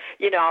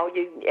 the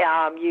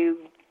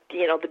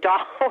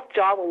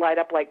doll will light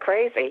up like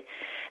crazy,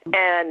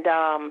 and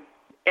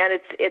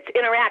it's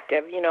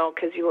interactive,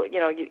 because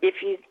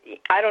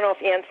I don't know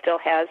if Ann still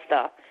has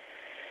the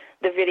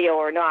video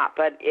or not,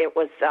 but it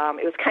was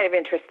kind of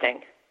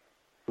interesting,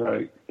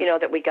 right?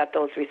 That we got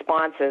those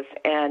responses,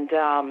 and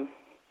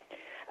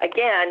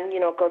again,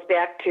 it goes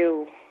back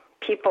to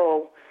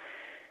people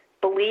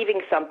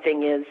believing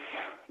something is,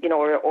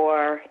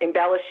 or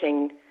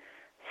embellishing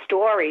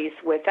stories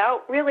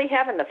without really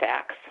having the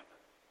facts,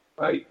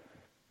 right?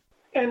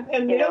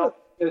 And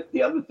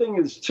the other thing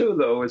is too,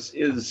 though, is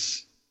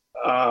there's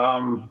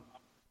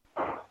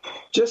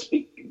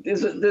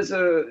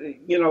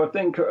a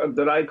thing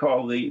that I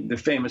call the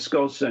famous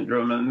ghost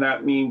syndrome, and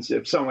that means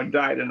if someone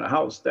died in a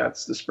house,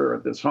 that's the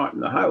spirit that's haunting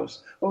the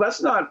house. Well,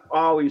 that's not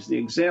always the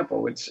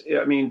example. It's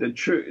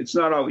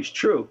not always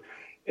true,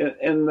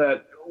 in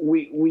that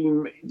we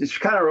it's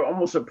kind of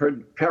almost a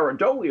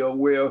pareidolia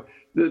where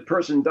the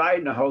person died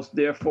in the house,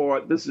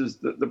 therefore this is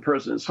the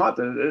person is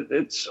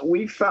haunted.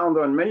 We found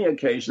on many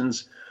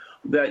occasions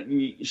that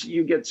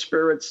you get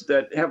spirits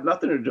that have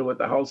nothing to do with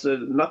the house,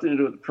 nothing to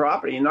do with the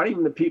property, and not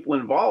even the people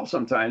involved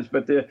sometimes.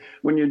 But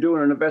when you're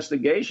doing an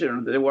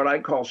investigation, they're what I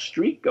call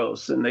street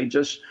ghosts, and they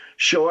just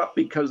show up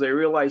because they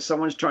realize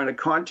someone's trying to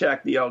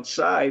contact the other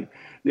side,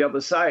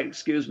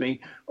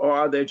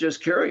 or they're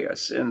just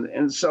curious.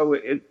 And so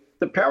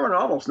the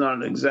paranormal is not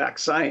an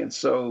exact science,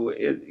 so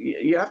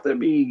you have to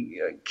be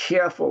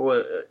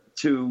careful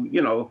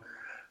to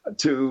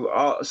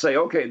say,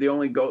 okay, the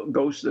only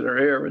ghosts that are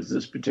here is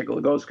this particular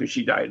ghost because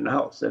she died in the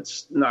house.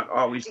 That's not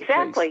always the case.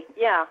 Exactly.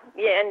 Yeah,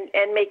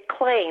 and make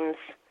claims.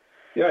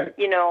 Yeah.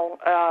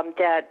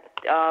 That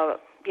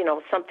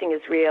something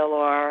is real,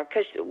 or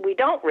because we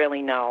don't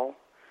really know.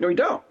 No, we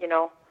don't.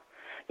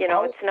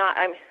 It's not.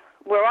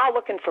 We're all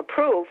looking for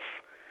proof.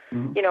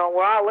 Mm-hmm.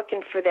 We're all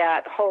looking for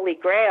that holy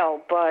grail,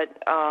 but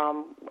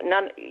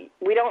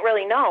we don't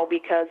really know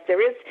because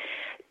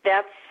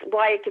that's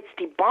why it gets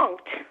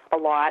debunked a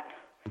lot,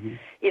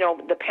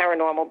 the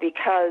paranormal,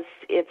 because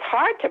it's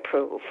hard to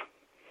prove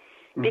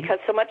because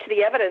so much of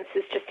the evidence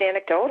is just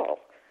anecdotal.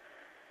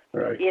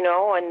 Right.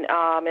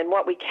 And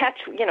what we catch,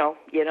 you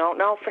don't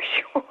know for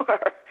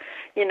sure.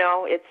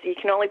 You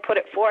can only put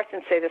it forth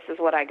and say, this is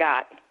what I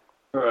got.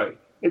 Right.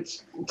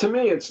 To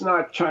me, it's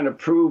not trying to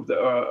prove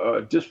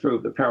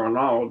disprove the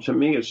paranormal. To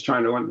me, it's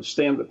trying to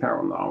understand the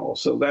paranormal.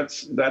 So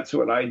that's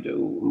what I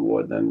do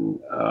more than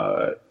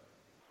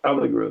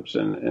other groups.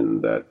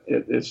 And that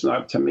it's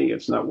not, to me,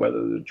 it's not whether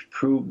to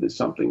prove that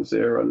something's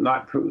there or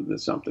not prove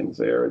that something's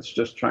there. It's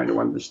just trying to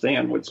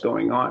understand what's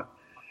going on.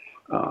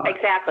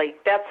 Exactly.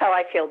 That's how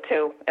I feel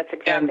too. That's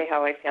exactly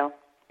how I feel.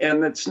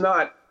 And it's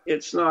not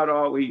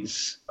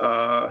always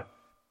a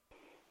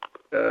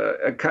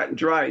cut and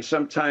dry.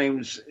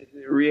 Sometimes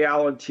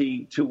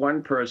reality to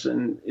one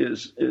person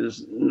is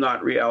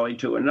not reality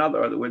to another.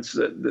 In other words,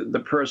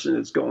 the person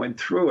that's going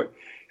through it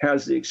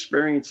has the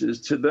experiences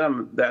to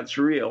them that's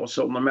real.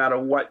 So no matter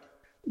what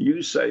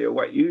you say or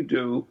what you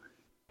do,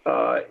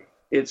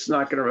 it's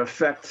not going to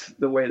affect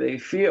the way they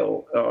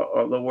feel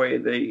or the way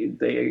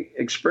they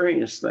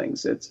experience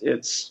things.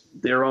 It's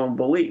their own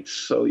beliefs.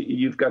 So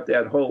you've got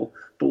that whole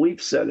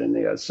belief set in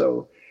there.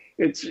 So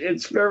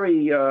it's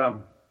very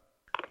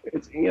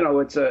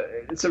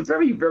it's a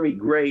very, very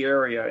gray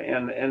area.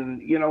 And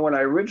when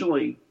I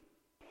originally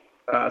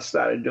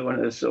started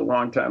doing this a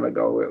long time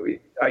ago.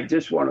 I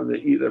just wanted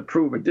to either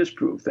prove or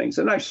disprove things.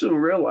 And I soon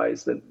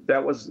realized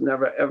that was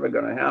never, ever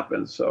going to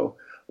happen. So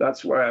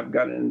that's why I've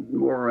gotten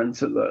more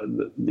into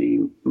the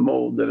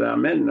mold that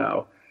I'm in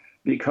now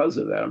because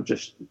of that. I'm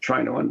just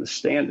trying to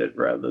understand it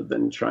rather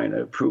than trying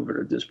to prove it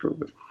or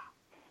disprove it.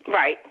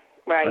 Right.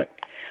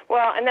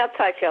 Well, and that's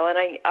how I feel. And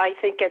I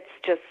think it's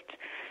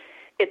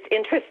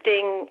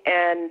interesting,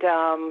 and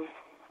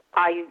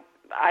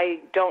I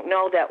don't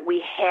know that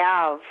we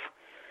have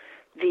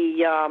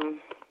the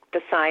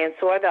science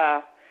or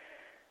the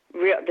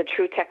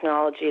true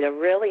technology to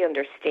really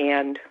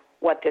understand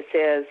what this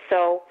is.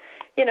 So,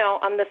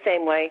 I'm the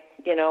same way,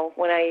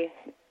 when I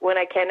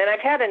can. And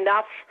I've had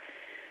enough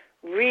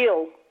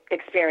real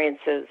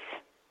experiences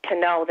to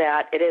know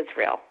that it is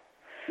real.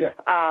 Yeah.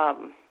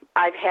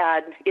 I've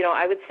had,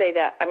 I would say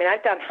that,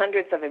 I've done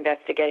hundreds of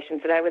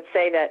investigations, and I would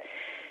say that,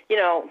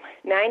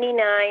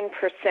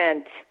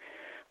 99%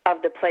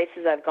 of the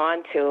places I've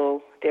gone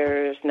to,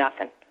 there's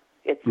nothing.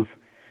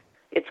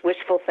 It's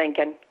wishful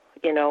thinking,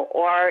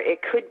 or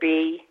it could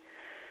be,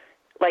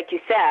 like you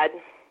said,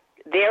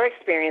 their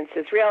experience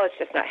is real. It's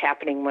just not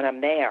happening when I'm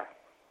there.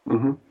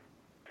 Mm-hmm.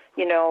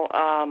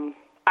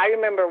 I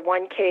remember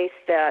one case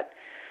that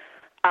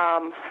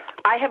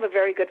I have a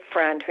very good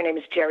friend. Her name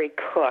is Jerry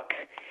Cook,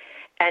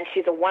 and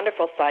she's a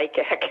wonderful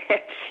psychic.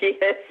 She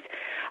is,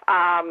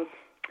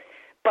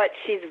 but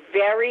she's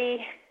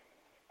very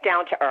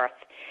down to earth,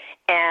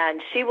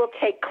 and she will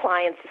take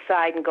clients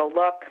aside and go,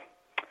 look,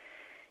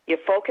 you're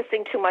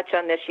focusing too much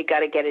on this. You got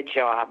to get a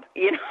job.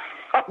 She's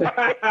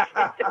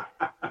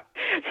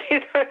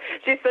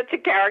such a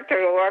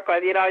character to work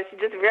with. She's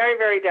just very,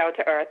 very down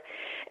to earth.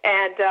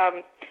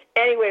 And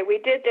anyway, we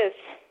did this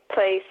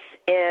place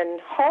in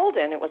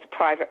Holden. It was a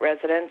private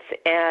residence,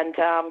 and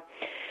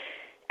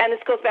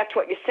this goes back to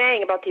what you're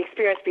saying about the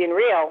experience being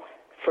real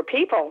for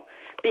people,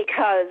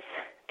 because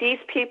these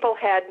people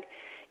had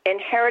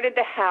inherited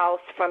the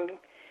house from,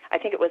 I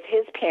think it was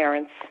his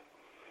parents,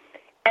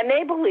 and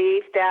they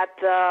believed that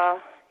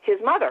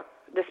his mother,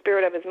 the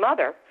spirit of his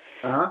mother,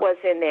 was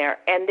in there.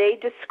 And they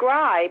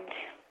described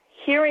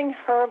hearing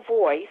her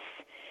voice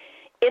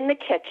in the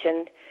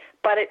kitchen,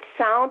 but it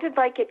sounded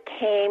like it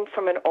came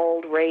from an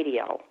old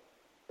radio.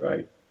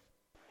 Right.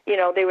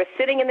 They were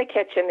sitting in the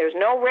kitchen. There's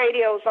no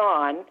radios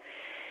on,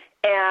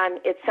 and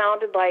it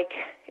sounded like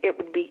it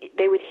would be.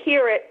 They would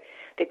hear it.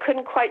 They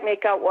couldn't quite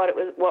make out what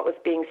was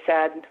being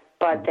said,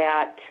 but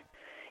that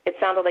it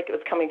sounded like it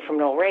was coming from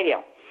an old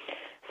radio.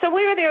 So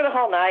we were there the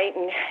whole night,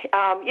 and,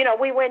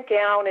 we went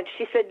down, and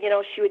she said,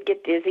 she would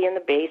get dizzy in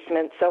the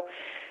basement. So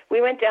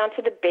we went down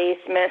to the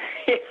basement,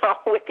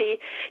 with the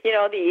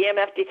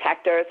EMF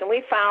detectors, and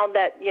we found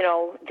that,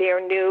 their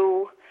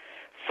new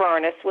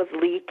furnace was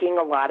leaking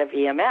a lot of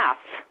EMF.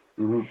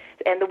 Mm-hmm.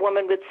 And the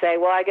woman would say,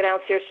 well, I go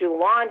downstairs to do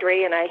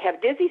laundry, and I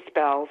have dizzy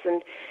spells,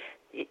 and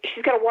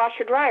she's got a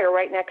washer dryer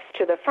right next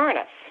to the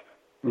furnace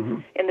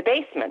in the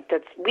basement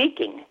that's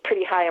leaking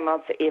pretty high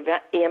amounts of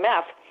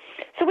EMF.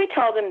 So we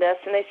told them this,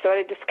 and they sort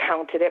of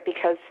discounted it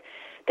because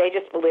they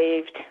just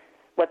believed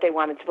what they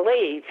wanted to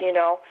believe,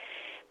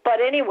 But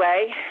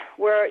anyway,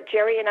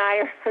 Jerry and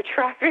I are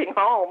driving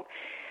home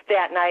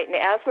that night, and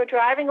as we're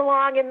driving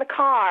along in the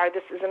car,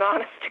 this is an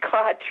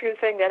honest-to-God true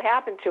thing that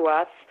happened to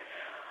us,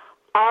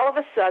 all of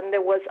a sudden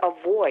there was a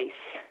voice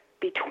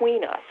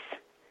between us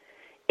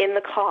in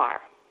the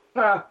car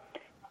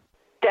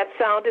that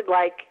sounded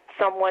like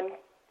someone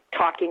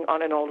talking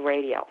on an old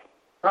radio.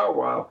 Oh,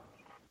 wow.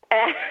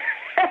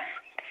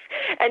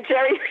 And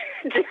Jerry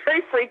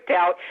freaked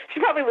out.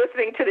 She's probably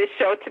listening to this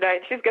show tonight,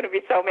 and she's going to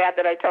be so mad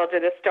that I told her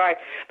this story.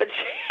 But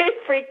she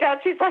freaked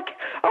out. She's like,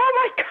 oh,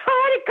 my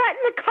God, it got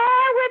in the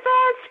car with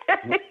us.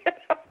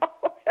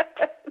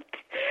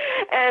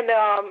 And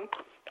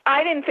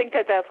I didn't think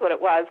that that's what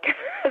it was,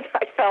 because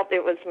I felt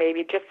it was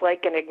maybe just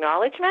like an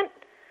acknowledgement,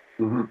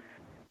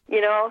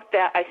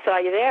 that I saw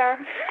you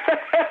there.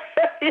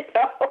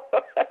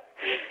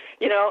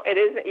 It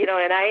is,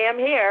 and I am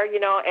here, and,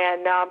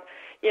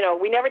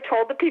 we never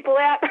told the people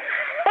that,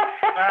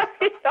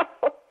 because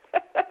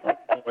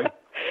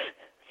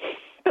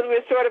we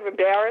were sort of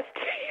embarrassed.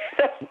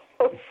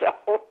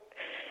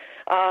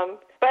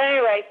 But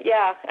anyway,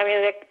 yeah,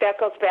 that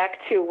goes back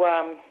to,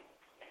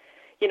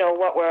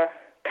 what we're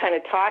kind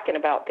of talking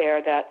about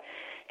there, that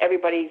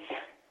everybody's,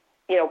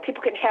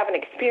 people can have an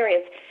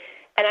experience,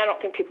 and I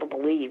don't think people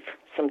believe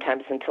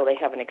sometimes until they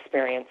have an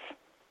experience.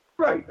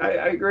 Right,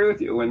 I agree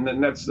with you, and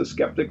then that's the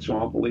skeptics who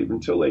won't believe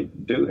until they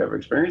do have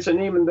experience,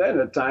 and even then,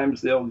 at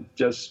times, they'll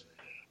just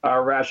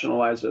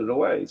rationalize it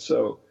away.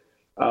 So,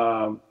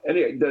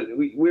 anyway,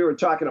 we were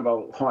talking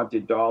about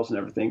haunted dolls and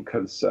everything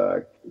because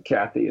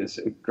Kathy has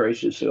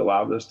graciously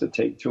allowed us to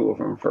take two of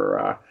them for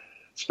a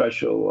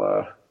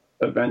special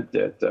event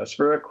at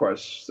Spirit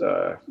Quest.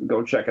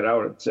 Go check it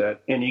out. It's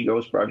at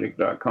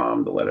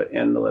neghostproject.com, the letter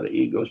N, the letter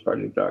E,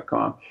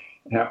 ghostproject.com.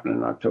 It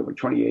happened on October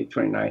 28th,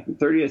 29th, and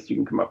 30th. You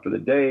can come up for the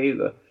day,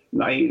 the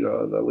night,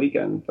 or the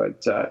weekend.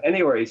 But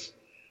anyways,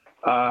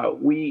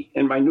 we,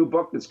 in my new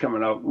book that's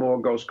coming out, More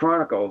Ghost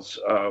Chronicles,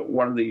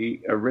 one of the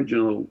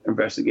original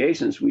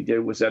investigations we did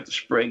was at the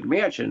Sprague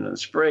Mansion. And the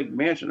Sprague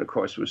Mansion, of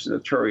course, was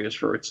notorious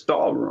for its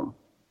doll room.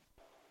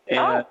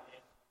 And,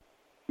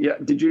 yeah,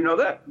 did you know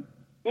that?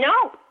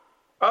 No.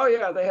 Oh,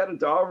 yeah, they had a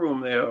doll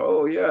room there.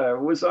 Oh, yeah, it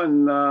was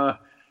on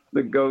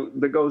the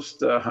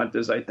Ghost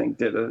Hunters, I think,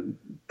 did a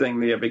thing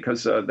there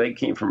because they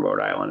came from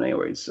Rhode Island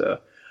anyways.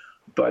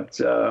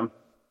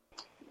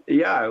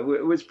 Yeah,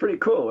 it was pretty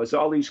cool. It was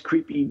all these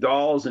creepy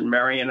dolls and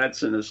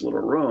marionettes in this little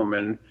room,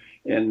 and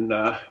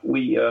I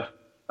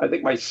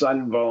think my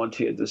son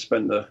volunteered to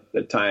spend the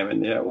time,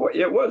 and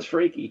it was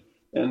freaky.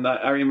 And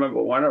I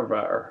remember one of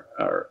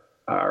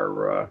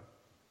our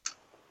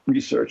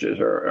researchers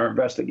or our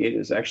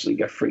investigators actually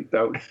got freaked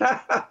out.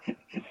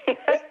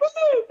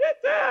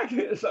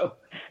 So,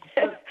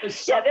 yeah,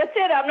 that's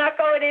it. I'm not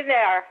going in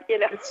there.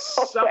 It's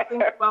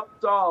something about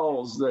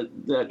dolls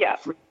that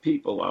freak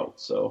people out.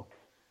 So.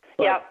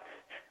 Yeah.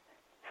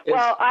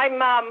 Well,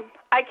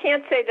 I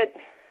can't say that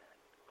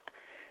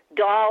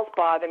dolls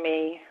bother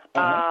me.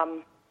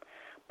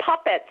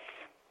 Puppets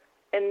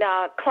and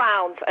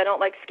clowns. I don't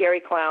like scary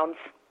clowns.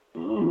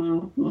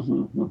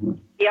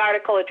 The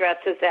article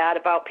addresses that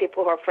about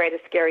people who are afraid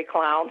of scary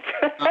clowns.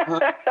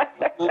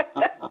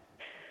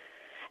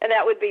 And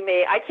that would be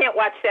me. I can't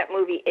watch that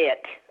movie,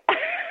 It.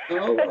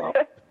 Oh, well.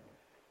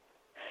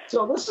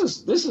 So this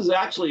is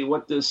actually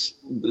what the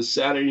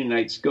Saturday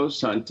night's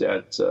ghost hunt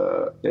at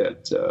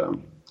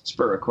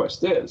Spirit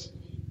Quest is.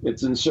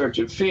 It's in search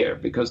of fear,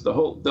 because the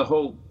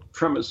whole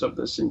premise of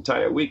this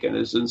entire weekend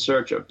is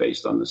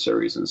based on the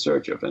series In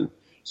Search of, and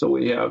so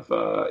we have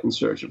In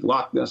Search of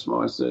Loch Ness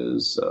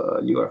monsters,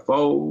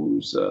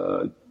 UFOs,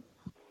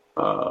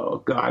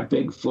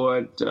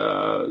 Bigfoot,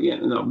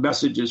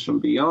 messages from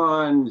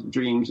beyond,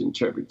 dreams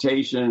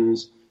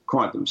interpretations,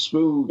 quantum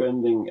spoon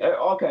bending,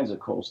 all kinds of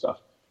cool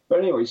stuff. But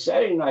anyway,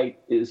 Saturday night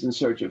is In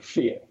Search of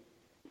Fear.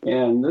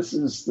 And this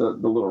is the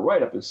little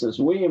write-up. It says,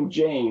 William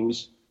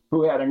James,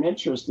 who had an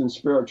interest in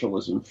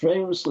spiritualism,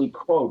 famously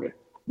quoted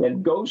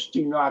that ghosts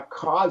do not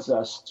cause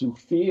us to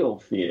feel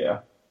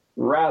fear.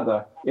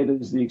 Rather, it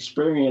is the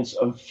experience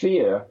of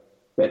fear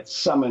that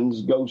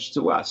summons ghosts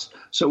to us.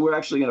 So we're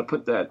actually going to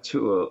put that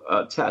to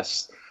a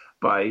test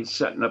by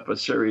setting up a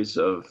series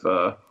of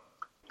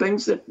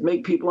things that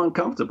make people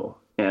uncomfortable.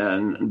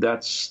 And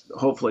that's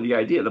hopefully the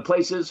idea. The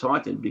place is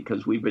haunted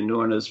because we've been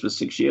doing this for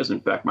 6 years. In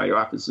fact, my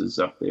office is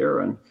up there.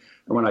 And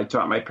when I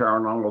taught my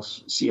paranormal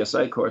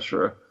CSI course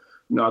for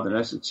Northern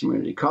Essex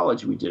Community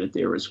College, we did it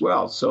there as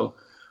well. So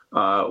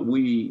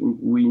we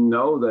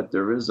know that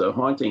there is a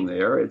haunting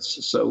there.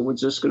 So we're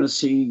just going to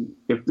see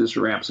if this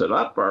ramps it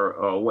up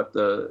or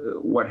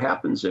what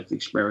happens if the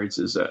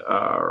experiences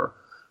are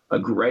a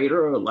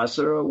greater or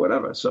lesser or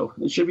whatever. So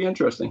it should be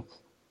interesting.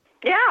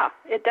 Yeah,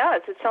 it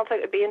does. It sounds like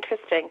it would be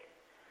interesting.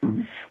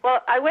 Mm-hmm.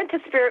 Well, I went to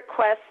Spirit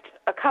Quest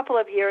a couple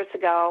of years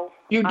ago.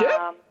 You did?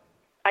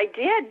 I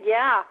did,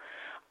 yeah.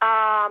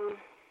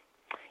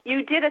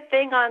 You did a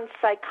thing on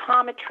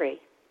psychometry.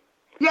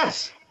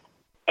 Yes.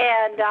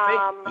 And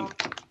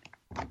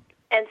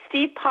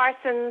Steve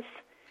Parsons,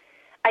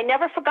 I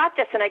never forgot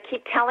this, and I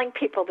keep telling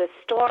people this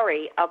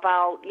story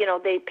about,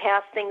 they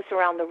pass things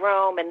around the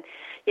room, and,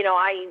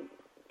 I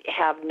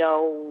have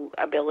no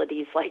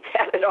abilities like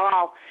that at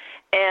all.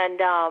 And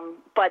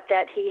but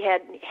that he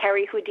had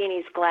Harry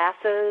Houdini's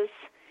glasses,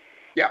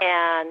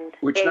 and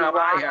which now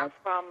I have.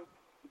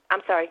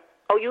 I'm sorry.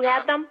 Oh, you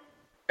had them?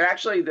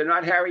 Actually, they're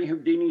not Harry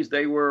Houdini's.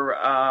 They were.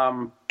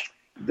 Oh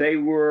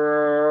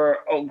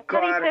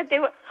God! He said they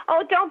were.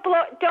 Oh, don't.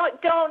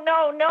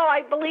 No.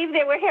 I believe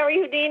they were Harry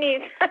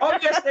Houdini's. Oh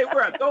yes, they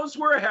were. Those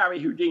were Harry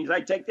Houdini's.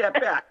 I take that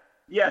back.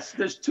 Yes,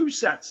 there's two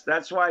sets.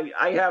 That's why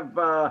I have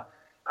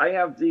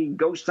the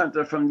ghost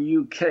hunter from the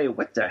UK.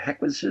 What the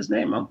heck was his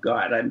name? Oh,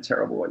 God, I'm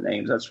terrible with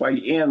names. That's why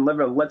Ann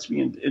Liver lets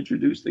me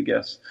introduce the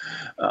guests.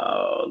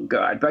 Oh,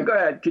 God. But go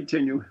ahead,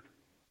 continue.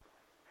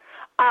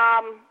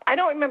 I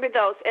don't remember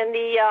those. And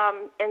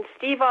and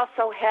Steve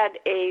also had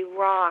a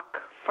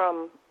rock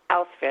from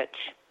Auschwitz.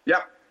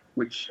 Yep,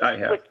 which I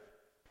have.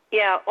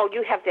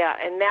 You have that.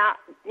 And that,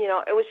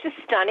 it was just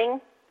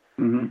stunning.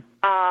 Mm-hmm.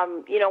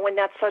 When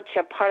that's such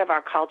a part of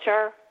our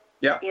culture.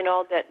 Yeah.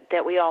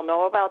 That we all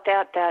know about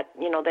that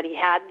he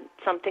had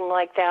something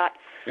like that.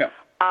 Yeah.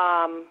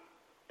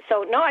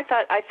 So no, I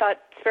thought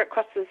Spirit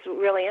Quest was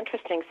really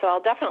interesting. So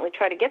I'll definitely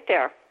try to get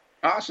there.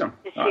 Awesome.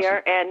 This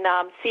year and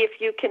see if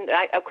you can.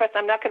 Of course,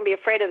 I'm not going to be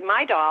afraid of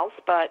my dolls,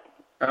 but.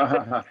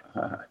 How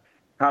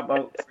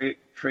about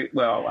free?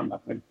 Well, I'm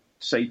not going to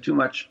say too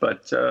much,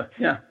 but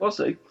yeah, we'll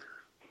see.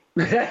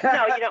 No,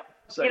 you don't.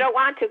 You don't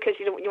want to because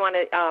you want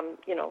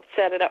to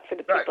set it up for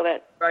the people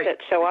that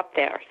show up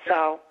there.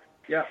 So.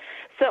 Yeah.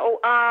 So,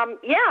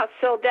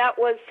 so that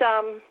was,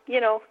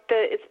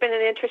 it's been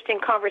an interesting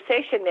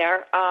conversation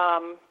there.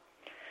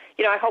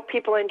 I hope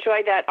people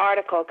enjoyed that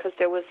article because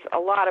there was a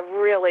lot of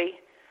really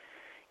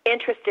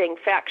interesting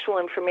factual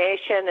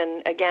information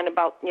and, again,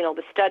 about,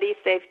 the studies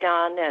they've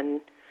done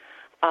and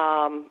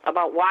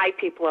about why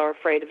people are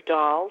afraid of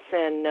dolls.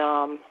 And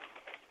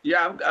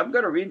Yeah, I'm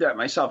going to read that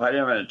myself. I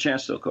didn't have a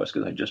chance to, of course,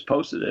 because I just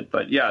posted it.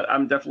 But yeah,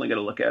 I'm definitely going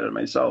to look at it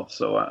myself.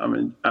 So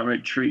I'm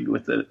intrigued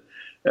with it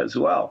as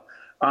well.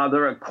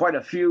 There are quite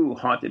a few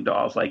haunted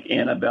dolls, like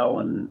Annabelle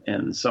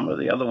and some of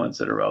the other ones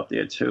that are out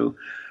there too.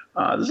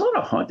 There's a lot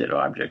of haunted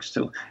objects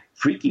too.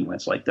 Freaky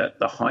ones like that,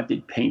 the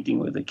haunted painting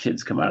where the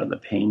kids come out of the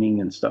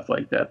painting and stuff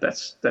like that.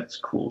 That's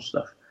cool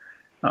stuff.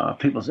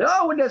 People say,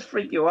 "Oh, would that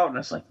freak you out?" And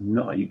it's like,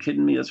 no, are you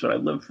kidding me? That's what I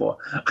live for.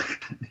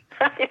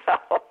 I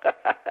know.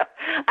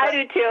 I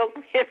do too.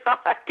 You know,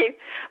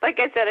 like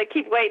I said, I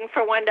keep waiting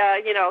for one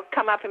to,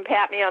 come up and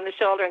pat me on the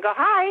shoulder and go,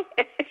 "Hi."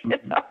 you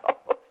know.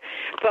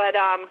 But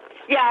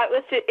yeah,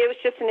 it was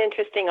just an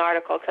interesting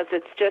article because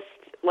it's just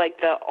like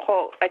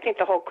I think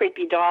the whole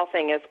creepy doll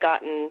thing has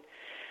gotten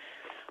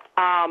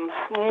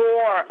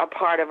more a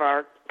part of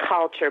our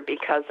culture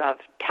because of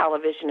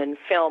television and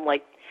film.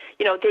 Like,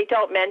 they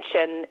don't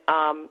mention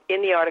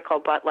in the article,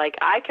 but like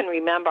I can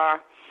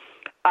remember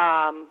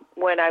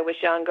when I was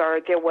younger,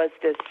 there was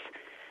this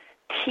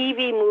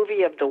TV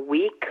movie of the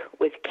week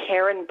with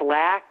Karen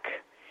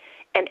Black,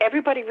 and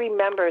everybody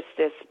remembers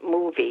this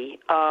movie.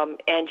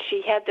 And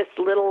she had this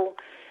little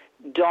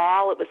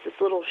doll. It was this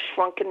little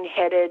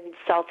shrunken-headed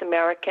South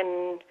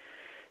American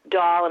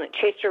doll, and it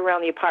chased her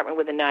around the apartment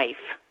with a knife.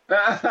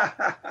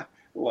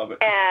 Love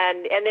it.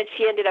 And then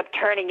she ended up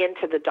turning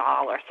into the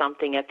doll or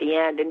something at the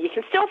end, and you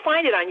can still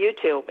find it on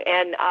YouTube.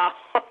 And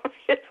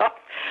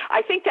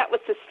I think that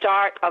was the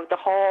start of the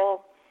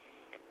whole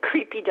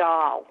creepy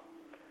doll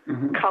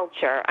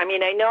culture. I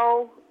mean, I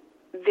know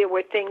there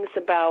were things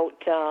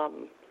about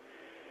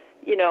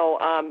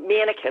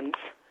mannequins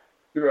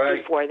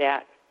before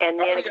that, and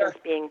mannequins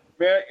being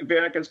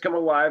mannequins come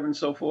alive and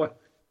so forth.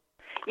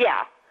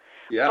 Yeah.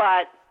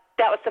 But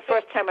that was the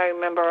first time I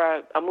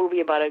remember a movie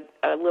about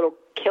a little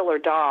killer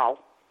doll.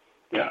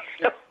 Yeah.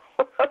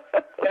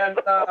 And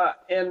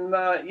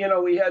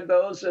we had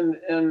those,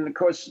 and of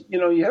course,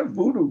 you have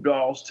voodoo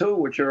dolls too,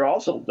 which are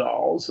also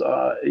dolls.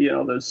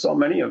 There's so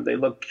many of them. They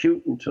look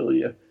cute until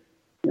you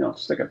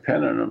stick a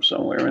pen in them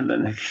somewhere, and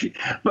then.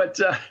 But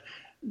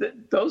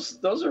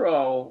those are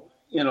all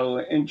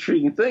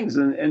intriguing things,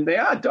 and they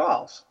are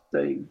dolls.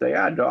 They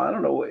are dolls. I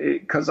don't know,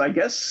 because I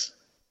guess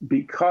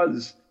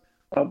because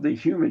of the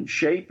human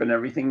shape and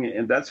everything,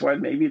 and that's why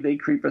maybe they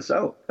creep us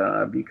out,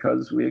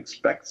 because we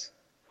expect,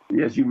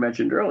 as you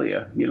mentioned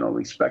earlier, we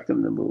expect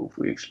them to move.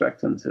 We expect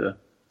them to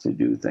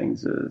do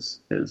things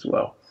as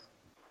well.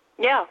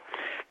 Yeah.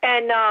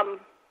 And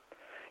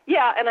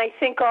and I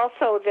think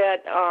also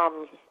that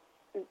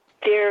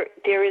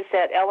there is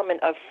that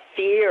element of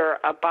fear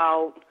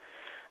about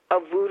a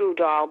voodoo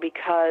doll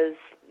because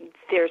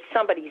there's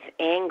somebody's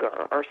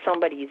anger or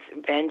somebody's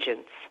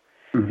vengeance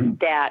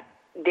that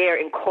they're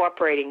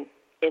incorporating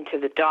into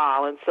the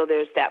doll, and so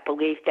there's that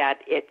belief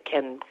that it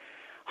can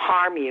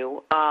harm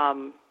you.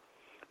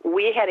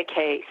 We had a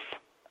case,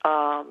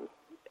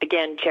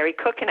 again, Jerry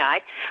Cook and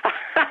I,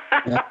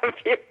 a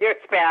few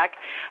years back,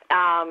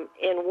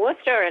 in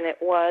Worcester, and it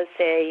was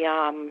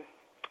a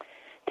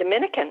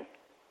Dominican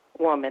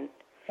woman.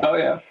 Oh,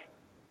 yeah.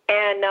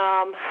 And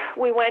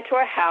we went to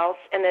her house,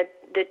 and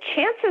the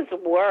chances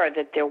were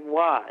that there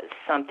was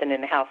something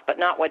in the house, but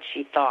not what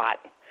she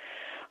thought.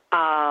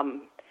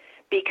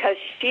 Because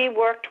she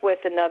worked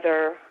with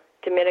another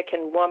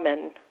Dominican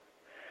woman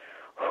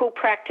who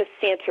practiced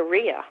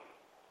Santeria,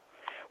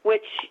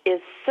 which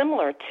is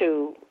similar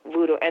to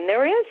voodoo. And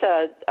there is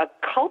a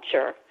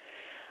culture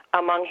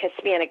among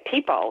Hispanic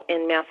people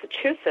in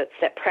Massachusetts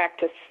that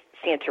practice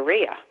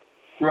Santeria.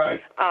 Right.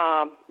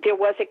 There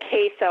was a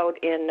case out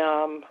in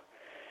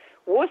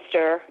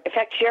Worcester. In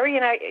fact, Jerry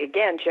and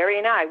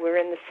I were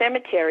in the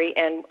cemetery,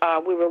 and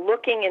we were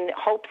looking in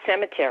Hope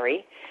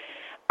Cemetery.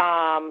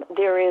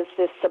 There is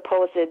this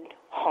supposed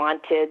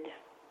haunted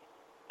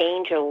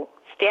angel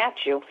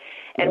statue,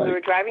 and we were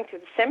driving through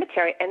the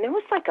cemetery, and there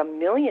was like 1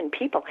 million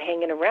people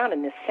hanging around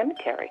in this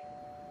cemetery.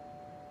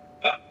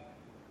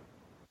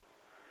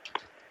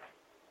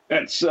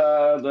 That's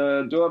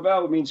the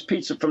doorbell. It means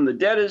Pizza from the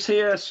Dead is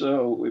here,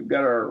 so we've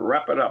got to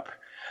wrap it up.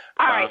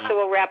 All right, so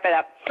we'll wrap it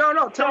up.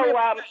 No,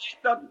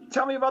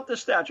 tell me about the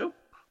statue.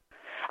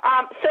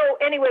 So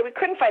anyway, we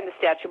couldn't find the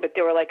statue, but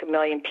there were like 1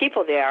 million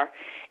people there.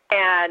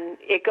 And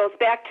it goes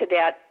back to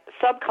that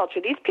subculture.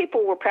 These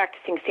people were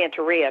practicing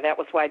Santeria. That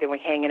was why they were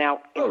hanging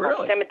out in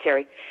the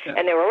cemetery. Yeah.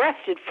 And they were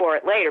arrested for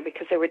it later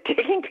because they were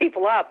digging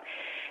people up.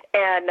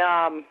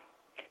 And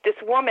this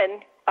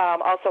woman,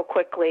 also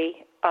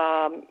quickly,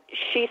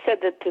 she said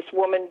that this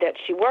woman that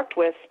she worked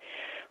with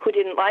who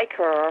didn't like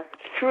her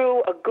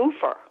threw a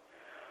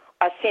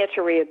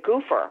Santeria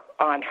goofer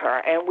on her,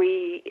 and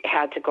we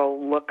had to go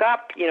look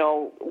up,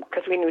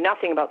 because we knew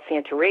nothing about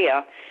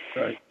Santeria.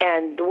 Right.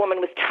 And the woman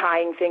was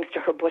tying things to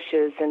her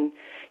bushes and,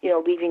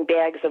 leaving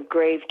bags of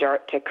grave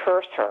dirt to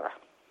curse her.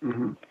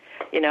 Mm-hmm.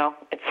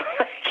 It's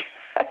like,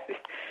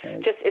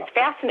 it's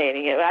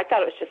fascinating. I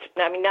thought it was just,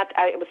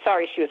 I was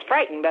sorry she was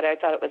frightened, but I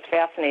thought it was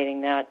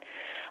fascinating that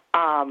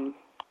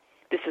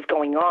this is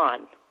going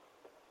on,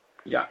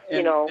 yeah,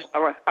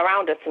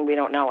 around us, and we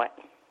don't know it.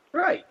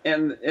 Right,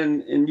 and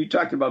you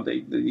talked about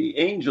the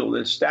angel.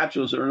 The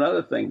statues are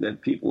another thing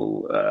that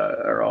people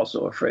are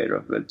also afraid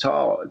of. At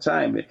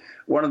time,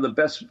 one of the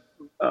best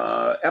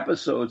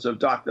episodes of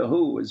Doctor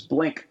Who is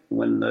Blink,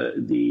 when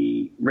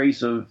the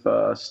race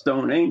of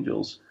stone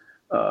angels.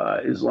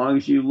 As long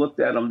as you looked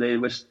at them, they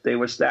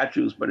were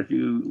statues. But if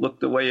you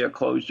looked away or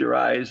closed your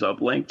eyes or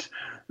blinked,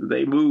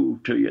 they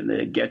moved to you and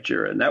they'd get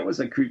you. And that was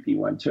a creepy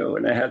one too.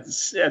 And I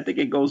think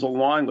it goes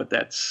along with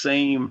that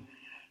same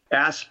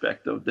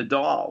aspect of the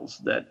dolls,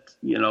 that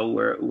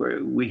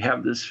where we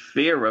have this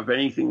fear of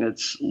anything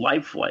that's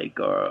lifelike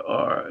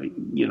or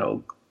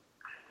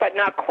but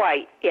not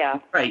quite. Yeah,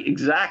 right,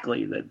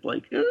 exactly. That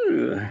like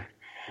ugh.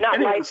 Not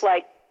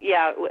lifelike.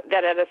 Yeah,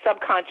 that at a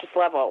subconscious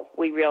level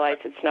we realize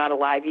it's not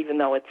alive, even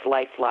though it's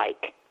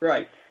lifelike.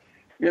 Right.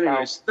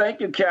 Anyways, thank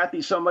you,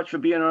 Kathy, so much for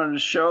being on the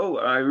show.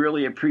 I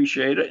really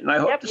appreciate it, and I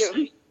hope to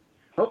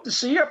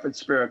see you up at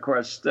Spirit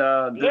Quest.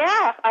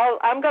 Yeah,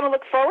 I'm going to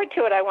look forward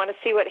to it. I want to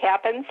see what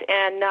happens,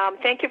 and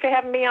thank you for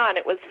having me on.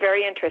 It was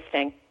very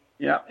interesting.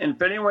 Yeah, and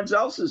if anyone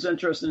else is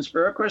interested in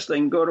Spirit Quest, they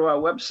can go to our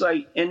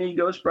website,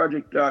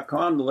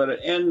 neghostproject.com, the letter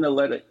N, the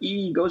letter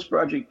E,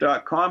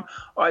 ghostproject.com,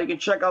 or you can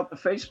check out the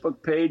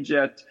Facebook page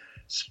at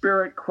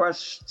Spirit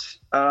Quest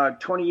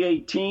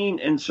 2018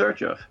 in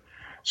search of.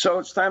 So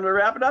it's time to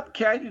wrap it up.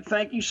 Kathy,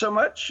 thank you so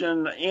much,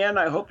 and Ann,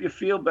 I hope you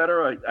feel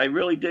better. I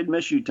really did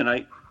miss you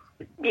tonight.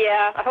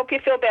 Yeah, I hope you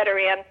feel better,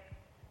 Ann.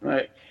 All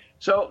right.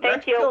 So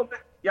thank you.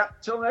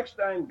 Till next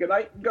time. Good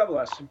night and God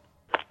bless.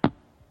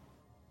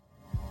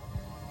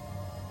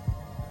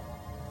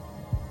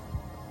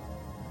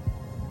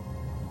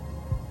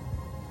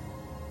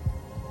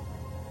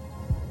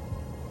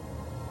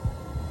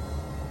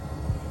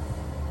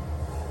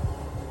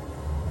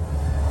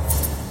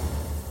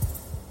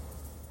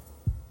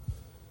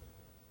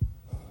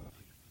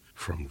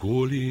 From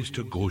goalies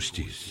to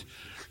ghosties,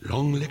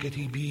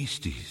 long-leggedy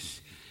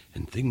beasties,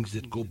 and things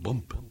that go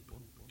bump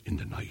in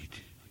the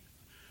night.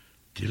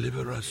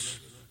 Deliver us,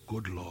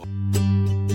 good Lord.